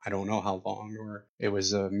for I don't know how long, or it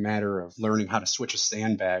was a matter of learning how to switch a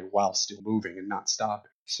sandbag while still moving and not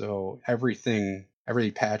stopping. So every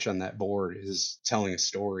patch on that board is telling a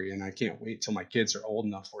story, and I can't wait till my kids are old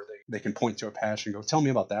enough where they can point to a patch and go, tell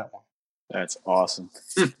me about that one. That's awesome.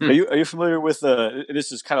 Are you familiar with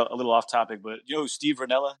this is kind of a little off topic, but you know who Steve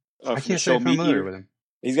Rinella? I can't say I'm familiar with him.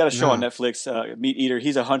 He's got a show on Netflix, Meat Eater.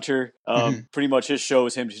 He's a hunter. Pretty much his show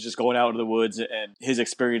is him just going out into the woods and his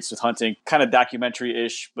experience with hunting, kind of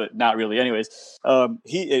documentary-ish, but not really. Anyways,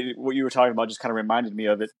 what you were talking about just kind of reminded me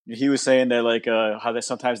of it. He was saying that like how that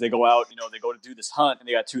sometimes they go out, they go to do this hunt and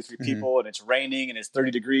they got 2-3 people and it's raining and it's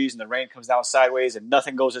 30 degrees and the rain comes down sideways and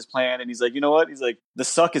nothing goes as planned. And he's like, you know what? He's like, the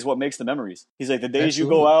suck is what makes the memories. He's like, the days you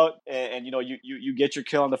go out and you get your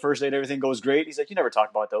kill on the first day and everything goes great. He's like, you never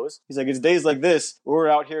talk about those. He's like, it's days like this where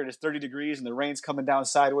we're out here and it's 30 degrees and the rain's coming down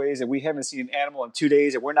sideways and we haven't seen an animal in 2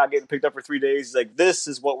 days and we're not getting picked up for 3 days. He's like, this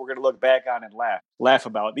is what we're going to look back on and laugh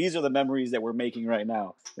about. These are the memories that we're making right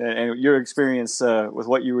now. And your experience with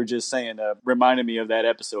what you were just saying reminded me of that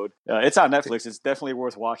episode. It's on Netflix. It's definitely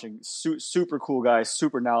worth watching. Super cool guy,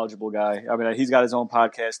 super knowledgeable guy. I mean, he's got his own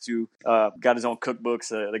podcast too, got his own cookbooks.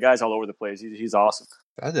 The guy's all over the place. He's awesome.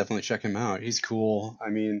 I'll definitely check him out. He's cool. I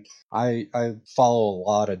mean, I follow a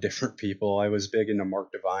lot of different people. I was big into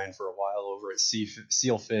Mark Devine for a while over at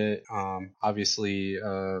SealFit. Obviously,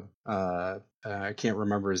 I can't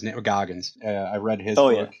remember his name. Goggins. I read his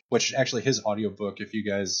book, which actually his audiobook, if you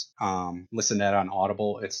guys listen to that on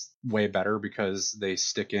Audible, it's way better because they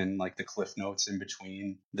stick in like the cliff notes in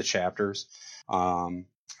between the chapters.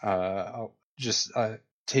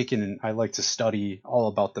 I like to study all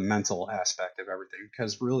about the mental aspect of everything,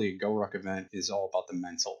 because really a GoRuck event is all about the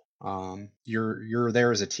mental. You're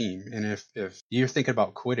there as a team, and if you're thinking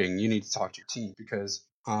about quitting, you need to talk to your team, because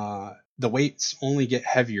the weights only get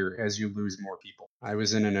heavier as you lose more people. I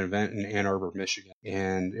was in an event in Ann Arbor, Michigan,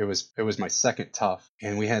 and it was my second tough,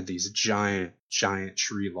 and we had these giant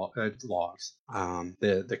tree logs.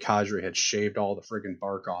 The cadre had shaved all the friggin'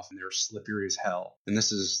 bark off, and they were slippery as hell. And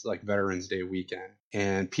this is like Veterans Day weekend,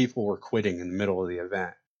 and people were quitting in the middle of the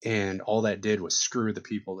event. And all that did was screw the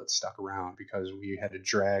people that stuck around, because we had to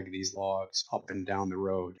drag these logs up and down the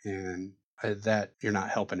road, and that you're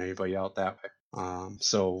not helping anybody out that way.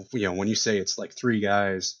 So, when you say it's like three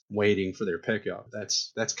guys waiting for their pickup,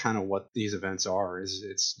 that's kind of what these events are.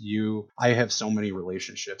 It's you. I have so many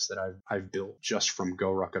relationships that I've built just from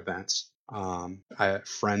GoRuck events. I have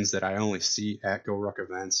friends that I only see at GoRuck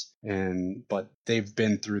events, but they've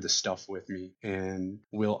been through the stuff with me, and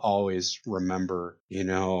we'll always remember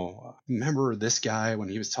this guy when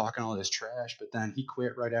he was talking all this trash, but then he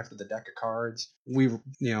quit right after the deck of cards.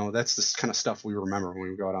 That's the kind of stuff we remember when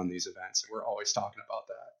we go out on these events, and we're always talking about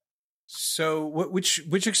that. So, which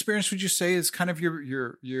experience would you say is kind of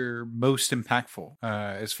your most impactful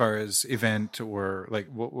as far as event, or like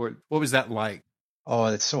what was that like? Oh,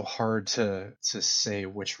 it's so hard to say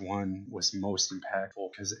which one was most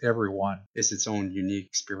impactful, because every one is its own unique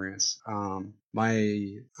experience. The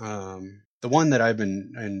one that I've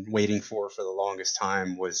been waiting for the longest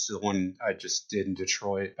time was the one I just did in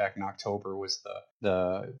Detroit back in October. Was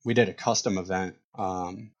we did a custom event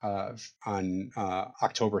on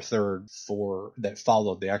October 3rd that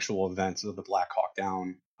followed the actual events of the Black Hawk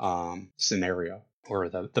Down scenario, or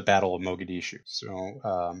the Battle of Mogadishu.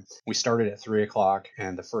 So we started at 3:00,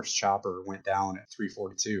 and the first chopper went down at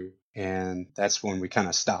 3:42, and that's when we kind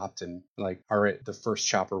of stopped and like, all right, the first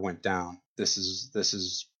chopper went down. This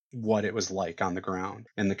is what it was like on the ground.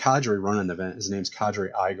 And the cadre running the event, his name's Cadre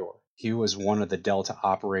Igor. He was one of the Delta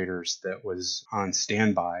operators that was on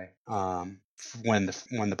standby when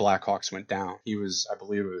the Blackhawks went down. He was, I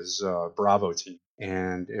believe it was Bravo team,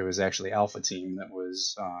 and it was actually Alpha team that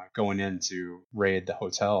was going in to raid the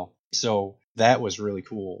hotel. So that was really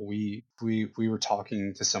cool. We were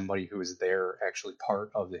talking to somebody who was there, actually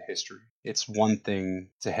part of the history. It's one thing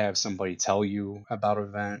to have somebody tell you about an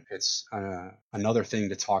event. It's another thing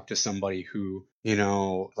to talk to somebody who,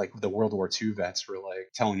 like the World War II vets were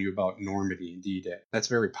like telling you about Normandy and D-Day. That's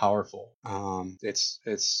very powerful.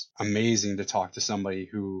 It's amazing to talk to somebody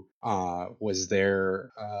who was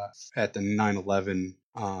there at the 9/11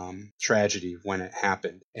 tragedy when it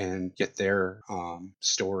happened, and get their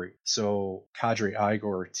story. So Cadre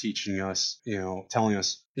Igor teaching us, telling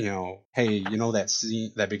us, hey,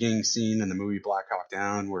 that beginning scene in the movie Black Hawk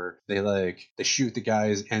Down where they shoot the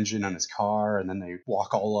guy's engine on his car, and then they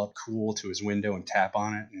walk all up cool to his window and tap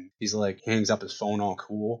on it, and he's like hangs up his phone all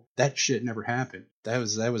cool. That shit never happened. That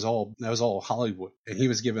was all Hollywood. And he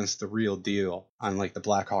was giving us the real deal on like the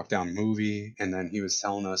Black Hawk Down movie. And then he was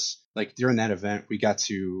telling us, like, during that event, we got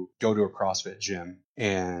to go to a CrossFit gym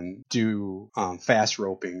and do fast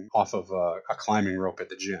roping off of a climbing rope at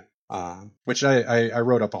the gym. Which I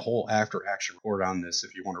wrote up a whole after action report on this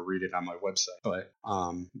if you want to read it on my website. But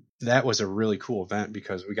that was a really cool event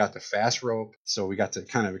because we got to fast rope. So we got to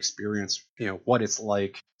kind of experience, what it's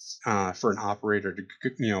like for an operator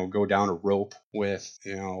to, go down a rope with,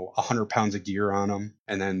 100 pounds of gear on them.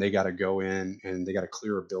 And then they got to go in and they got to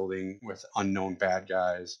clear a building with unknown bad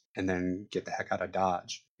guys and then get the heck out of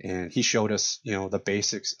Dodge. And he showed us, the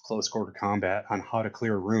basics of close quarter combat on how to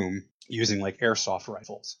clear a room using like airsoft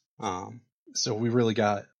rifles. So we really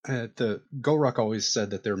got the GoRuck always said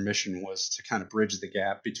that their mission was to kind of bridge the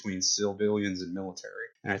gap between civilians and military.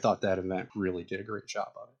 And I thought that event really did a great job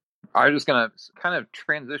of it. I was just going to kind of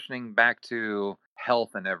transitioning back to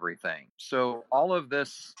health and everything. So all of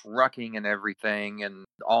this rucking and everything and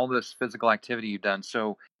all this physical activity you've done.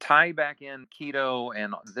 So tie back in keto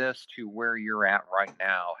and this to where you're at right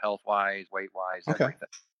now, health-wise, weight-wise, Okay. everything.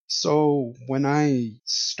 So when I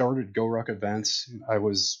started GoRuck events, I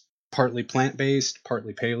was partly plant-based,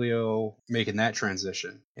 partly paleo, making that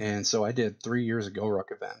transition. And so I did 3 years of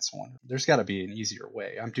GoRuck events. There's got to be an easier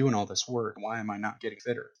way. I'm doing all this work. Why am I not getting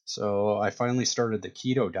fitter? So I finally started the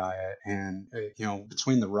keto diet, and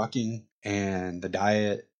between the rucking and the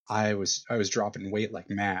diet, I was dropping weight like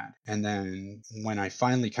mad. And then when I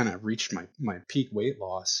finally kind of reached my peak weight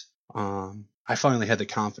loss, I finally had the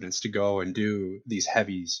confidence to go and do these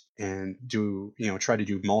heavies and try to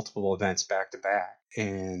do multiple events back to back.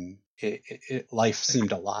 And life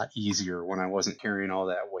seemed a lot easier when I wasn't carrying all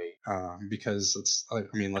that weight. Because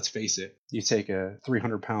let's face it, you take a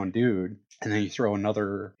 300-pound dude and then you throw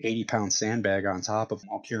another 80-pound sandbag on top of him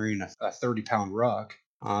while carrying a 30-pound ruck.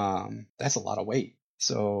 That's a lot of weight.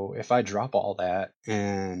 So if I drop all that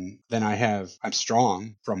and then I'm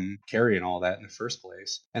strong from carrying all that in the first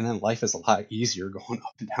place, and then life is a lot easier going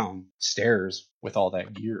up and down stairs with all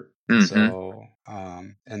that gear. Mhm. So,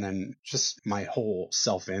 and then just my whole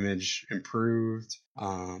self-image improved.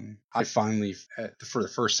 I finally, for the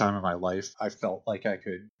first time in my life, I felt like I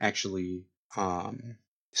could actually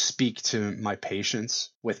speak to my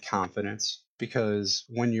patients with confidence. Because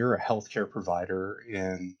when you're a healthcare provider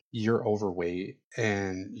and you're overweight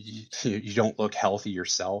and you don't look healthy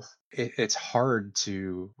yourself, it's hard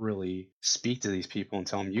to really speak to these people and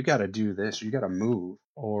tell them, you got to do this, you got to move,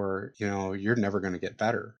 or, you're never going to get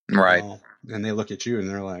better. Right. Well, and they look at you and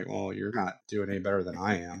they're like, well, you're not doing any better than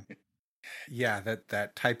I am. Yeah,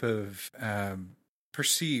 that type of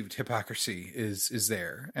perceived hypocrisy is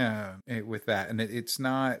there with that, and it's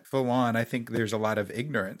not full on. I think there's a lot of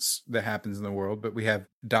ignorance that happens in the world, but we have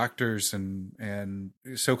doctors and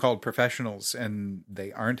so-called professionals, and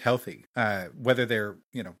they aren't healthy, whether they're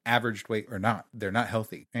average weight or not. They're not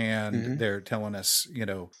healthy, and they're telling us,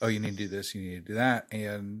 oh, you need to do this, you need to do that,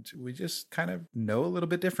 and we just kind of know a little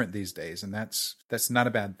bit different these days, and that's not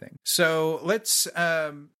a bad thing. So let's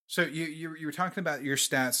so you were talking about your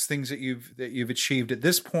stats, things that you've achieved. At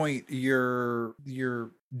this point, you're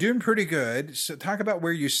doing pretty good. So talk about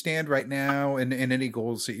where you stand right now and any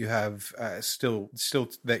goals that you have still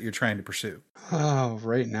that you're trying to pursue. Oh,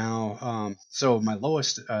 right now. So my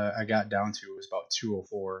lowest I got down to was about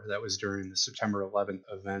 204. That was during the September 11th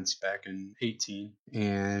events back in 18.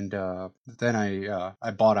 And then I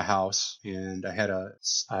bought a house and I had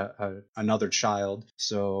another child.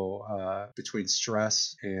 So between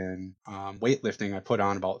stress and weightlifting, I put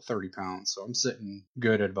on about 30 pounds. So I'm sitting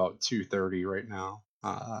good at about 230 right now.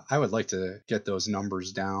 I would like to get those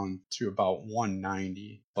numbers down to about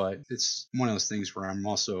 190, but it's one of those things where I'm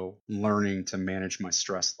also learning to manage my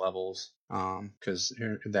stress levels. Because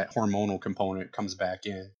that hormonal component comes back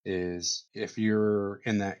in, is if you're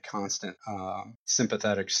in that constant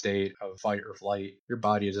sympathetic state of fight or flight, your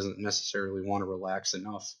body doesn't necessarily want to relax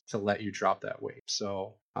enough to let you drop that weight.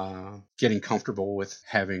 So getting comfortable with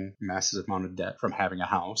having massive amount of debt from having a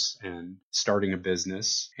house and starting a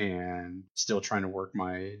business and still trying to work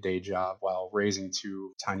my day job while raising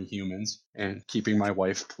two tiny humans and keeping my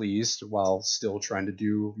wife pleased while still trying to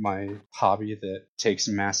do my hobby that takes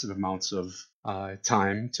massive amounts of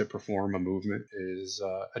time to perform a movement is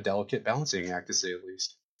a delicate balancing act, to say the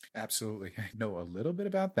least. Absolutely. I know a little bit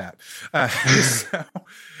about that.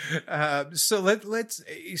 So that's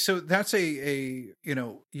you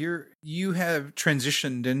have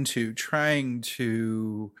transitioned into trying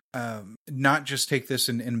to not just take this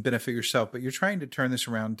and benefit yourself, but you're trying to turn this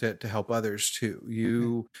around to help others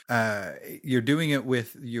too. You're doing it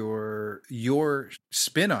with your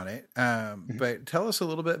spin on it. But tell us a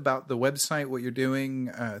little bit about the website, what you're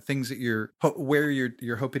doing, things that where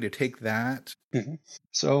you're hoping to take that.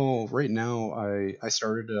 So right now, I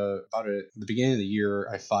started about at the beginning of the year.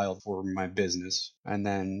 I filed for my business, and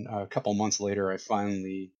then a couple months later, I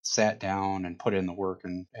finally sat down and put in the work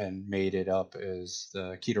and made it up as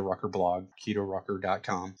the Keto Rucker blog,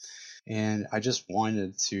 KetoRucker.com. And I just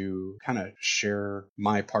wanted to kind of share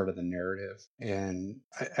my part of the narrative. And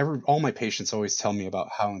all my patients always tell me about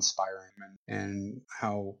how inspiring and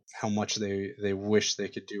how much they wish they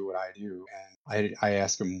could do what I do. And I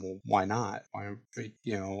ask them, well, why not? Why,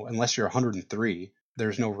 unless you're 103,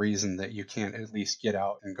 there's no reason that you can't at least get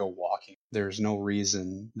out and go walking. There's no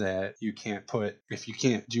reason that you can't if you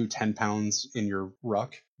can't do 10 pounds in your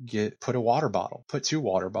ruck, put a water bottle, put 2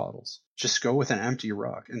 water bottles. Just go with an empty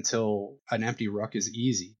ruck until an empty ruck is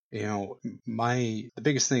easy. The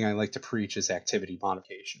biggest thing I like to preach is activity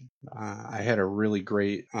modification. I had a really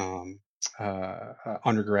great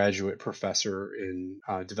undergraduate professor in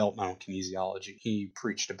developmental kinesiology. He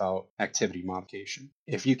preached about activity modification.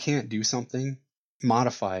 If you can't do something,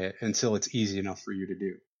 modify it until it's easy enough for you to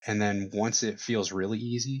do. And then once it feels really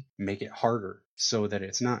easy, make it harder so that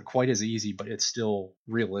it's not quite as easy, but it's still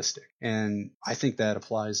realistic. And I think that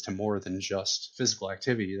applies to more than just physical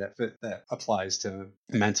activity. That applies to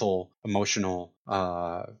mental, emotional,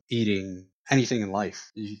 eating, anything in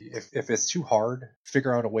life. If it's too hard,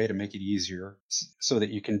 figure out a way to make it easier so that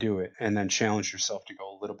you can do it, and then challenge yourself to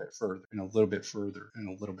go a little bit further and a little bit further and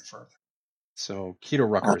a little bit further. So Keto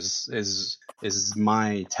Ruckers is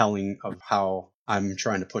my telling of how I'm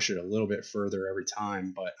trying to push it a little bit further every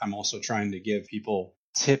time, but I'm also trying to give people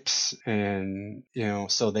tips and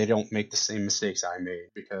so they don't make the same mistakes I made.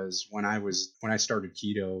 Because when I started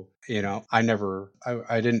keto,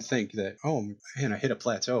 I didn't think that, I hit a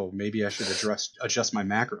plateau, maybe I should adjust my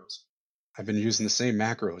macros. I've been using the same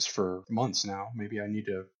macros for months now, maybe I need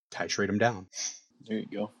to titrate them down. There you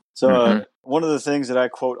go. So one of the things that I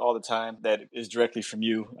quote all the time that is directly from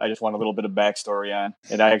you, I just want a little bit of backstory on.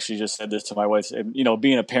 And I actually just said this to my wife. And, you know,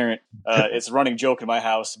 being a parent, it's a running joke in my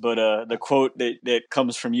house. But the quote that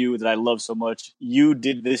comes from you that I love so much, you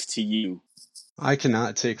did this to you. I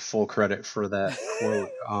cannot take full credit for that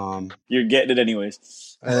quote. You're getting it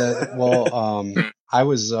anyways. I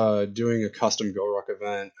was doing a custom GoRuck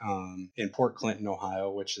event in Port Clinton, Ohio,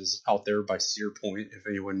 which is out there by Sear Point, if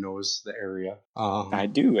anyone knows the area. I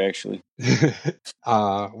do, actually.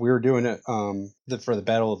 We were doing it for the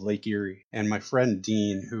Battle of Lake Erie. And my friend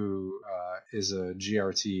Dean, who is a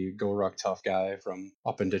GRT GoRuck tough guy from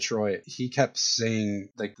up in Detroit, he kept saying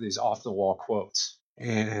like these off-the-wall quotes.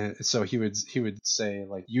 And so he would say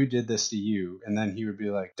like, you did this to you. And then he would be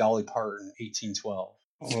like, Dolly Parton, 1812.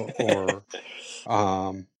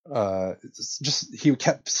 Just he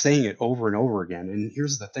kept saying it over and over again. And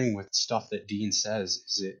here's the thing with stuff that Dean says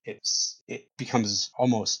is it becomes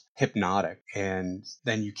almost hypnotic, and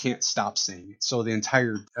then you can't stop saying it. So the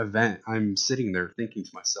entire event, I'm sitting there thinking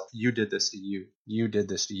to myself, you did this to you, you did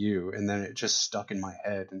this to you. And then it just stuck in my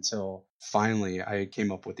head until finally I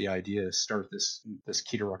came up with the idea to start this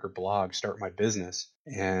Keto Rucker blog, start my business.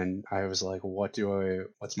 And I was like, what's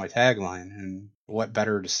my tagline? And what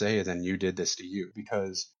better to say than you did this to you?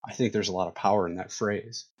 Because I think there's a lot of power in that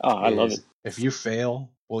phrase. Oh, I love it. If you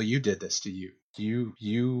fail, well, you did this to you.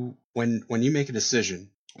 When you make a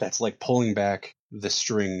decision, that's like pulling back the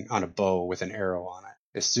string on a bow with an arrow on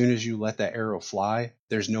it. As soon as you let that arrow fly,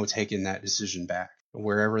 there's no taking that decision back.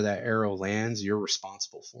 Wherever that arrow lands, you're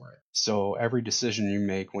responsible for it. So every decision you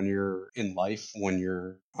make when you're in life, when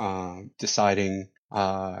you're deciding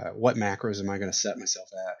what macros am I going to set myself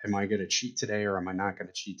at? Am I going to cheat today or am I not going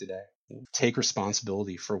to cheat today? Take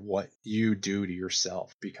responsibility for what you do to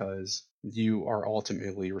yourself, because you are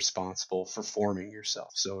ultimately responsible for forming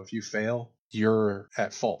yourself. So if you fail, you're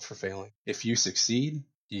at fault for failing. If you succeed,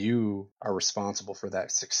 you are responsible for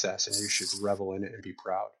that success, and you should revel in it and be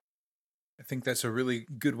proud. I think that's a really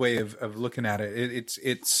good way of looking at it.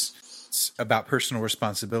 It's about personal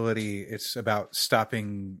responsibility. It's about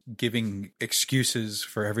stopping giving excuses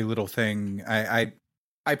for every little thing.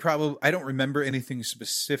 I don't remember anything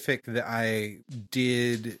specific that I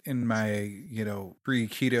did in my,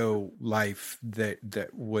 pre-keto life that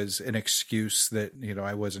was an excuse that,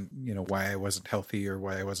 I wasn't, why I wasn't healthy or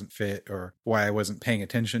why I wasn't fit or why I wasn't paying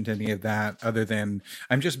attention to any of that, other than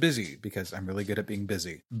I'm just busy because I'm really good at being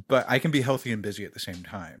busy. But I can be healthy and busy at the same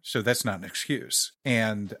time. So that's not an excuse.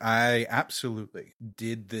 And I absolutely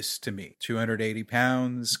did this to me. 280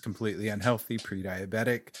 pounds, completely unhealthy,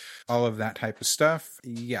 pre-diabetic, all of that type of stuff.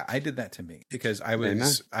 Yeah, I did that to me because I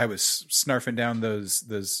was snarfing down those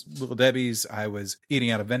Little Debbies. I was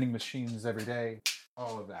eating out of vending machines every day,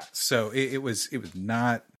 all of that. So it was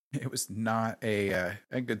not a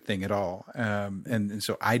good thing at all. And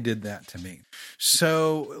so I did that to me.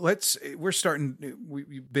 So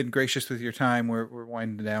we've been gracious with your time. We're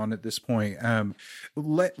winding down at this point.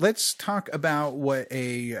 Let's talk about what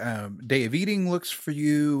a day of eating looks for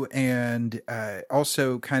you, and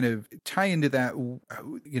also kind of tie into that,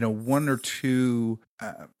 one or two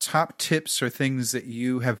top tips or things that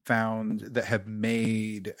you have found that have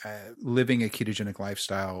made living a ketogenic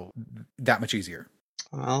lifestyle that much easier.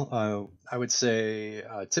 Well, I would say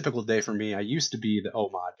a typical day for me, I used to be the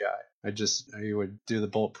OMOD guy. I would do the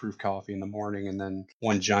bulletproof coffee in the morning and then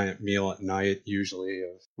one giant meal at night, usually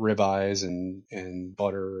of ribeyes and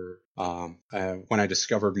butter. When I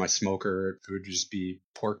discovered my smoker, it would just be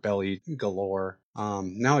pork belly galore.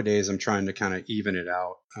 Nowadays, I'm trying to kind of even it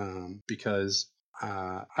out because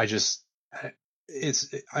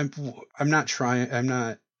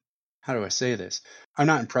how do I say this? I'm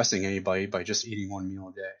not impressing anybody by just eating one meal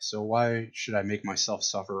a day. So why should I make myself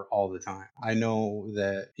suffer all the time? I know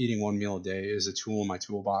that eating one meal a day is a tool in my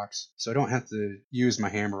toolbox, so I don't have to use my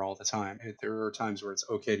hammer all the time. There are times where it's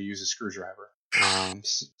okay to use a screwdriver.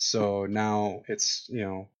 So now it's,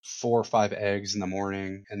 4 or 5 eggs in the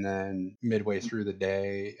morning, and then midway through the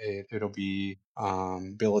day, it'll be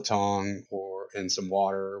biltong and some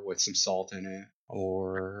water with some salt in it.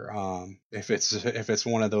 Or if it's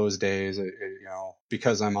one of those days,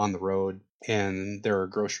 because I'm on the road and there are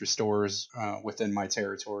grocery stores within my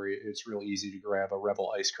territory, it's real easy to grab a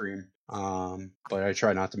Rebel ice cream. But I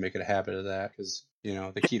try not to make it a habit of that because,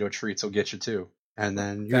 the keto treats will get you too. And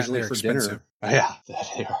then usually for dinner, yeah,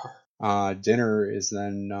 they are. Dinner is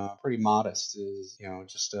then pretty modest. Is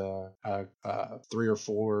just 3 or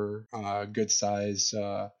 4 good size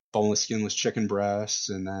boneless, skinless chicken breasts,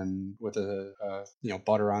 and then with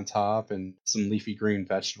butter on top and some leafy green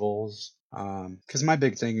vegetables. Because my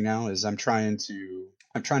big thing now is I'm trying to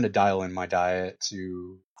I'm trying to dial in my diet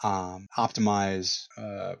to optimize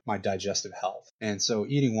my digestive health. And so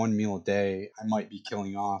eating one meal a day, I might be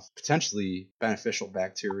killing off potentially beneficial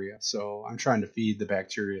bacteria. So I'm trying to feed the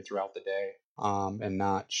bacteria throughout the day, and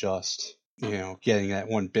not just, getting that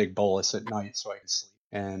one big bolus at night so I can sleep.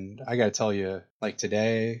 And I got to tell you, like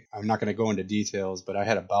today, I'm not going to go into details, but I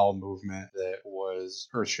had a bowel movement that was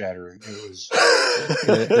earth shattering. It was,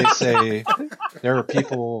 they say there are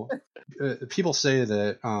people say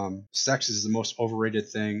that sex is the most overrated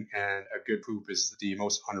thing and a good poop is the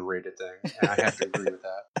most underrated thing. And I have to agree with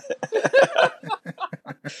that.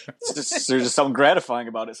 There's just something gratifying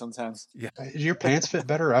about it sometimes. Yeah. Do your pants fit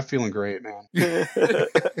better? I'm feeling great, man. Yeah.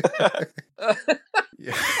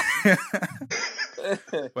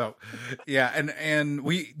 Well, yeah, and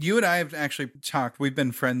you and I have actually talked. We've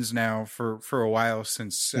been friends now for a while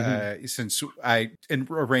since I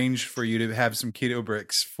arranged for you to have some keto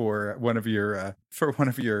bricks for one of your the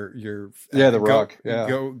Ruck,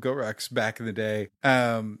 Go Rucks back in the day.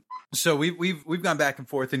 So we've gone back and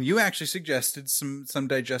forth, and you actually suggested some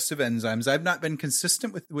digestive enzymes. I've not been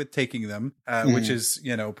consistent with taking them, which is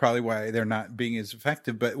probably why they're not being as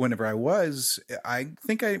effective. But whenever I was, I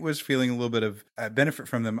think I was feeling a little bit of benefit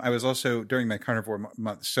from them. I was also during my carnivore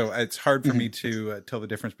month, so it's hard for me to tell the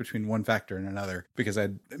difference between one factor and another because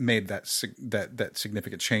I'd made that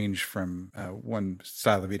significant change from one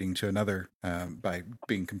style of eating to another by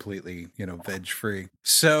being completely veg free.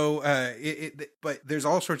 So but there's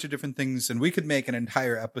all sorts of different things, and we could make an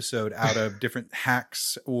entire episode out of different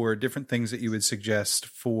hacks or different things that you would suggest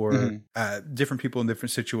for different people in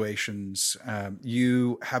different situations.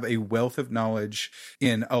 You have a wealth of knowledge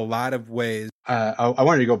in a lot of ways. I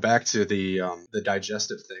wanted to go back to the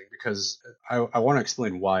digestive thing because I want to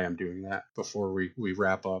explain why I'm doing that before we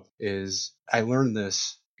wrap up. Is I learned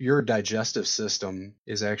this. Your digestive system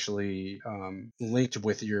is actually linked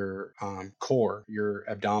with your core, your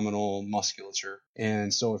abdominal musculature.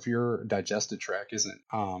 And so if your digestive tract isn't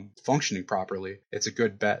functioning properly, it's a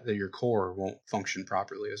good bet that your core won't function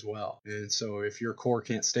properly as well. And so if your core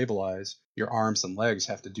can't stabilize, your arms and legs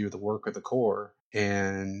have to do the work of the core.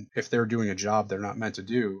 And if they're doing a job they're not meant to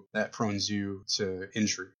do, that prones you to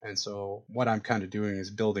injury. And so what I'm kind of doing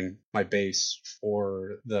is building my base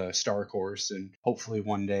for the Star Course and hopefully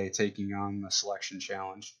one day taking on the selection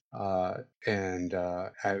challenge and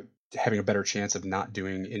having a better chance of not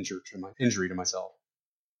doing injury to myself.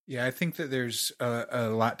 Yeah, I think that there's a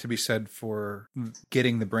lot to be said for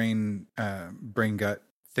getting the brain gut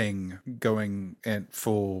thing going at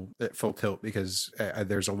full tilt because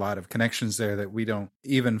there's a lot of connections there that we don't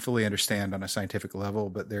even fully understand on a scientific level,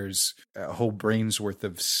 but there's a whole brain's worth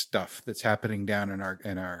of stuff that's happening down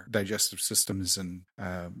in our digestive systems, and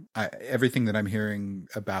everything that I'm hearing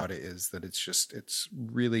about it is that it's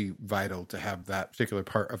really vital to have that particular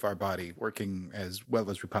part of our body working as well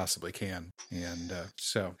as we possibly can. And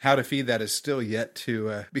so how to feed that is still yet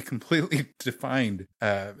to be completely defined,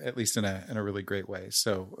 at least in a really great way.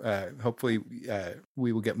 So hopefully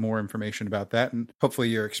we will get more information about that, and hopefully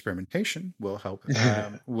your experimentation will help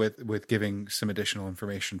with giving some additional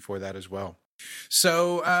information for that as well.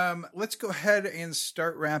 So let's go ahead and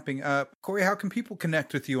start wrapping up. Corey, how can people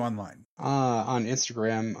connect with you online? On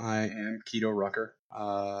Instagram, I am Keto Rucker.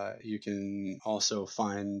 You can also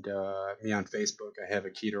find me on Facebook. I have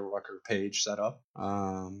a Keto Rucker page set up.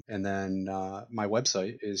 And then my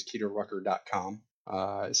website is ketorucker.com.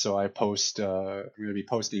 So I post, I'm going to be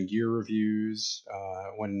posting gear reviews.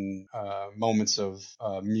 When moments of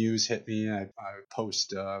muse hit me, I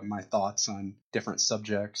post my thoughts on different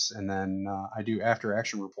subjects, and then I do after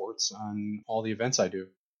action reports on all the events I do.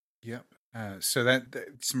 Yep. So that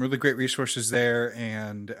some really great resources there,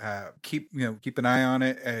 and keep an eye on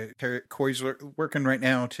it. Corey's working right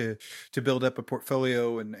now to build up a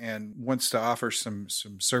portfolio and wants to offer some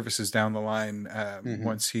services down the line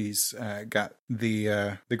once he's got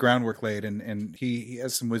the groundwork laid, and he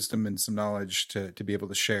has some wisdom and some knowledge to be able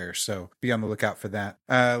to share. So be on the lookout for that.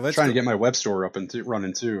 Let's trying to get my web store up and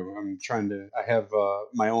running too. I have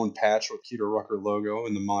my own patch with Keto Rucker logo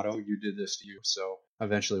and the motto "You did this to you." So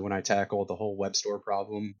eventually, when I tackle the whole web store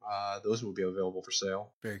problem, those will be available for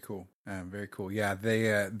sale. Very cool. Very cool. Yeah,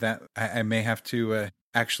 they I may have to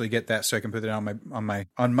actually get that so I can put it on my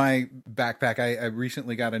backpack. I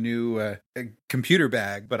recently got a new a computer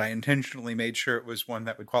bag, but I intentionally made sure it was one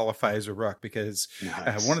that would qualify as a ruck because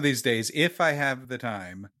nice. One of these days, if I have the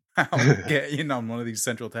time, I'll get in on one of these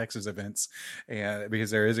Central Texas events, and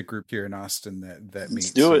because there is a group here in Austin that meets.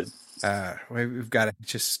 Let's do it. We've got to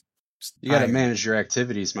just You got to manage your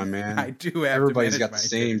activities, my man. I do have Everybody's to got the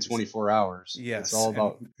same activities. 24 hours. Yes. It's all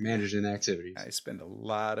about managing activities. I spend a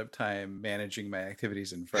lot of time managing my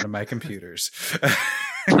activities in front of my computers.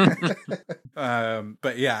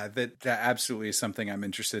 But yeah, that absolutely is something I'm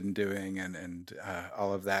interested in doing, and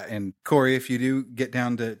all of that. And Corey, if you do get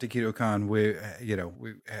down to KetoCon, we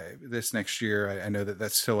this next year, I know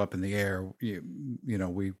that's still up in the air.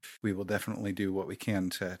 We will definitely do what we can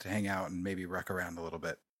to hang out and maybe ruck around a little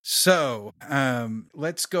bit. So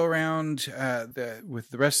let's go around with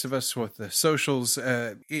the rest of us with the socials.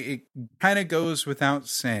 It kind of goes without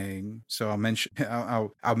saying, so I'll mention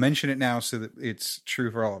it now so that it's true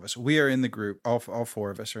for all of us. We are in the group. All four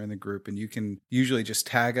of us are in the group, and you can usually just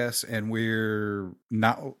tag us, and we're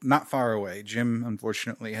not far away. Jim,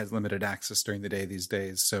 unfortunately, has limited access during the day these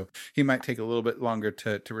days, so he might take a little bit longer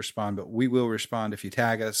to respond, but we will respond if you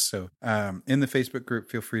tag us. So in the Facebook group,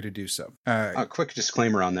 feel free to do so. A quick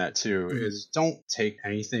disclaimer on that too is don't take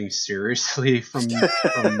anything seriously from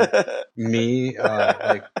me.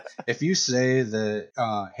 Like if you say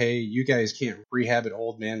that, hey, you guys can't rehab an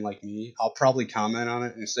old man like me, I'll probably comment on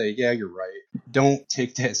it and say, yeah, you're right. Don't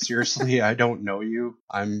take that seriously. I don't know you.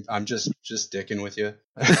 I'm just dicking with you.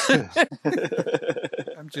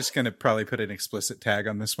 I'm just going to probably put an explicit tag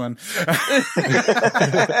on this one.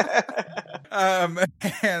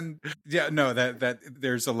 And yeah, no, that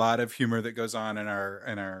there's a lot of humor that goes on in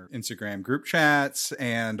our Instagram group chats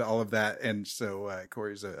and all of that. And so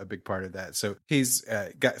Corey's a big part of that. So he's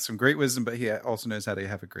got some great wisdom, but he also knows how to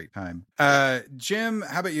have a great time. Jim,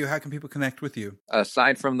 how about you? How can people connect with you?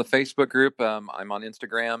 Aside from the Facebook group, I'm on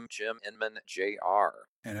Instagram, Jim Inman JR.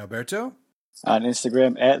 And Alberto? On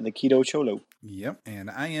Instagram at the Keto Cholo. Yep.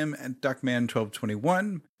 And I am at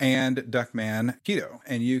Duckman1221 and Duckman Keto.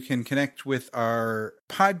 And you can connect with our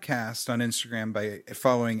podcast on Instagram by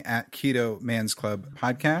following at Keto Man's Club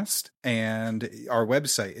Podcast. And our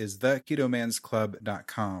website is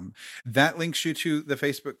theketomansclub.com. That links you to the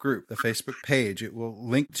Facebook group, the Facebook page. It will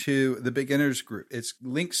link to the beginners group. It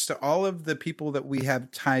links to all of the people that we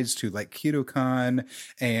have ties to, like KetoCon,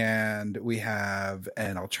 and we have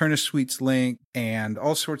an Alterna Sweets link and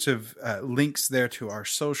all sorts of links there to our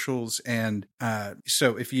socials. And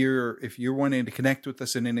so if you're wanting to connect with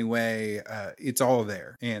us in any way, it's all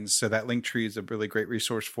there. And so that link tree is a really great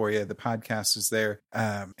resource for you. The podcast is there.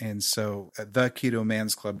 And so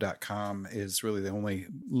theketomansclub.com is really the only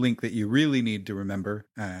link that you really need to remember.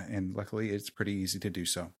 And luckily, it's pretty easy to do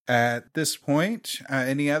so. At this point,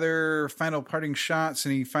 any other final parting shots?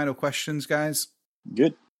 Any final questions, guys?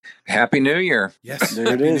 Good. Happy New Year. Yes. There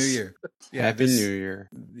it Happy is. New Year. Yeah, Happy New Year.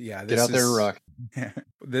 Yeah. Get out there and rock.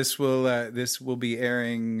 This will be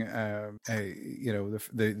airing, the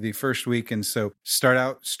first week. And so start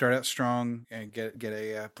out strong and get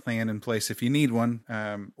a plan in place if you need one,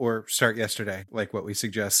 or start yesterday, like what we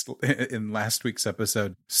suggest in last week's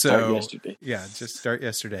episode. So Start yesterday. Yeah, just start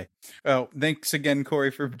yesterday. Well, thanks again, Corey,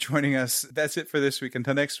 for joining us. That's it for this week.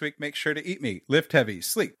 Until next week, make sure to eat meat, lift heavy,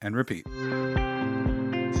 sleep, and repeat.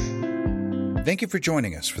 Thank you for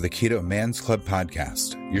joining us for the Keto Man's Club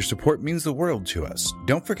podcast. Your support means the world to us.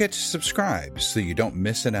 Don't forget to subscribe so you don't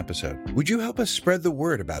miss an episode. Would you help us spread the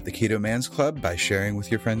word about the Keto Man's Club by sharing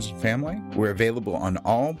with your friends and family? We're available on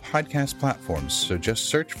all podcast platforms, so just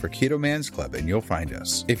search for Keto Man's Club and you'll find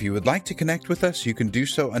us. If you would like to connect with us, you can do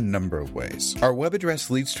so a number of ways. Our web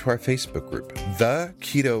address leads to our Facebook group,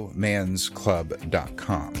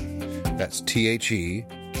 theketomansclub.com. That's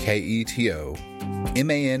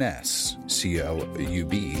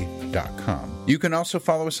TheKetoMansClub.com. You can also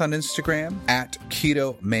follow us on Instagram at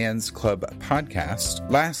Keto Man's Club Podcast.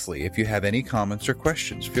 Lastly, if you have any comments or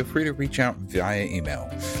questions, feel free to reach out via email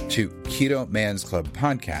to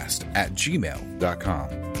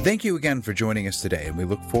KetoMansClubPodcast@gmail.com. Thank you again for joining us today, and we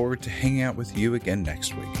look forward to hanging out with you again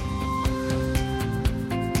next week.